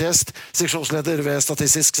kveldens gjest, seksjonsleder ved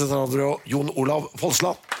Statistisk sentralbyrå, Jon Olav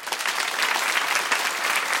Folsland.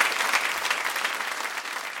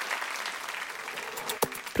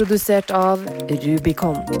 Produsert av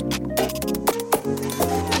Rubicon.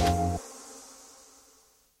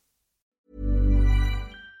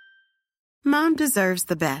 Mom deserves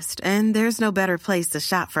the best, and there's no better place to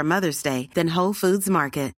shop for Mother's Day than Whole Foods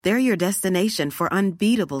Market. They're your destination for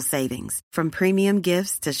unbeatable savings, from premium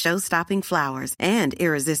gifts to show-stopping flowers and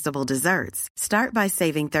irresistible desserts. Start by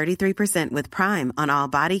saving 33% with Prime on all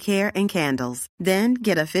body care and candles. Then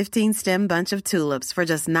get a 15-stem bunch of tulips for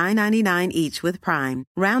just $9.99 each with Prime.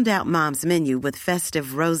 Round out Mom's menu with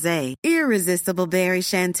festive rosé, irresistible berry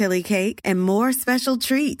chantilly cake, and more special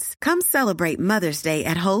treats. Come celebrate Mother's Day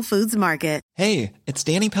at Whole Foods Market. Hey, it's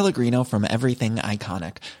Danny Pellegrino from Everything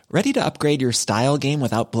Iconic. Ready to upgrade your style game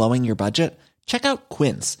without blowing your budget? Check out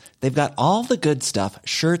Quince. They've got all the good stuff,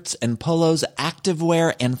 shirts and polos,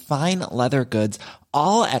 activewear, and fine leather goods,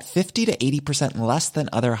 all at 50 to 80% less than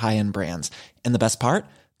other high-end brands. And the best part?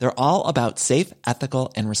 They're all about safe,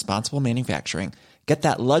 ethical, and responsible manufacturing. Get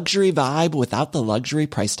that luxury vibe without the luxury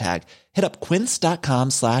price tag. Hit up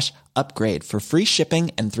quince.com/upgrade for free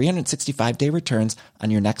shipping and 365-day returns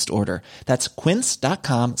on your next order. That's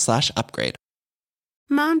quince.com/upgrade.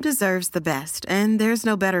 Mom deserves the best, and there's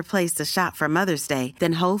no better place to shop for Mother's Day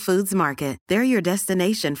than Whole Foods Market. They're your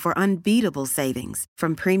destination for unbeatable savings,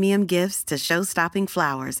 from premium gifts to show-stopping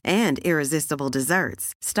flowers and irresistible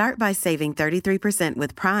desserts. Start by saving 33%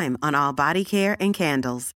 with Prime on all body care and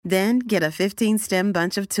candles. Then get a 15-stem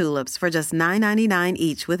bunch of tulips for just $9.99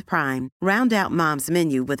 each with Prime. Round out Mom's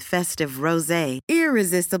menu with festive rosé,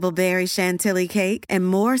 irresistible berry chantilly cake, and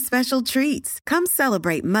more special treats. Come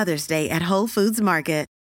celebrate Mother's Day at Whole Foods Market.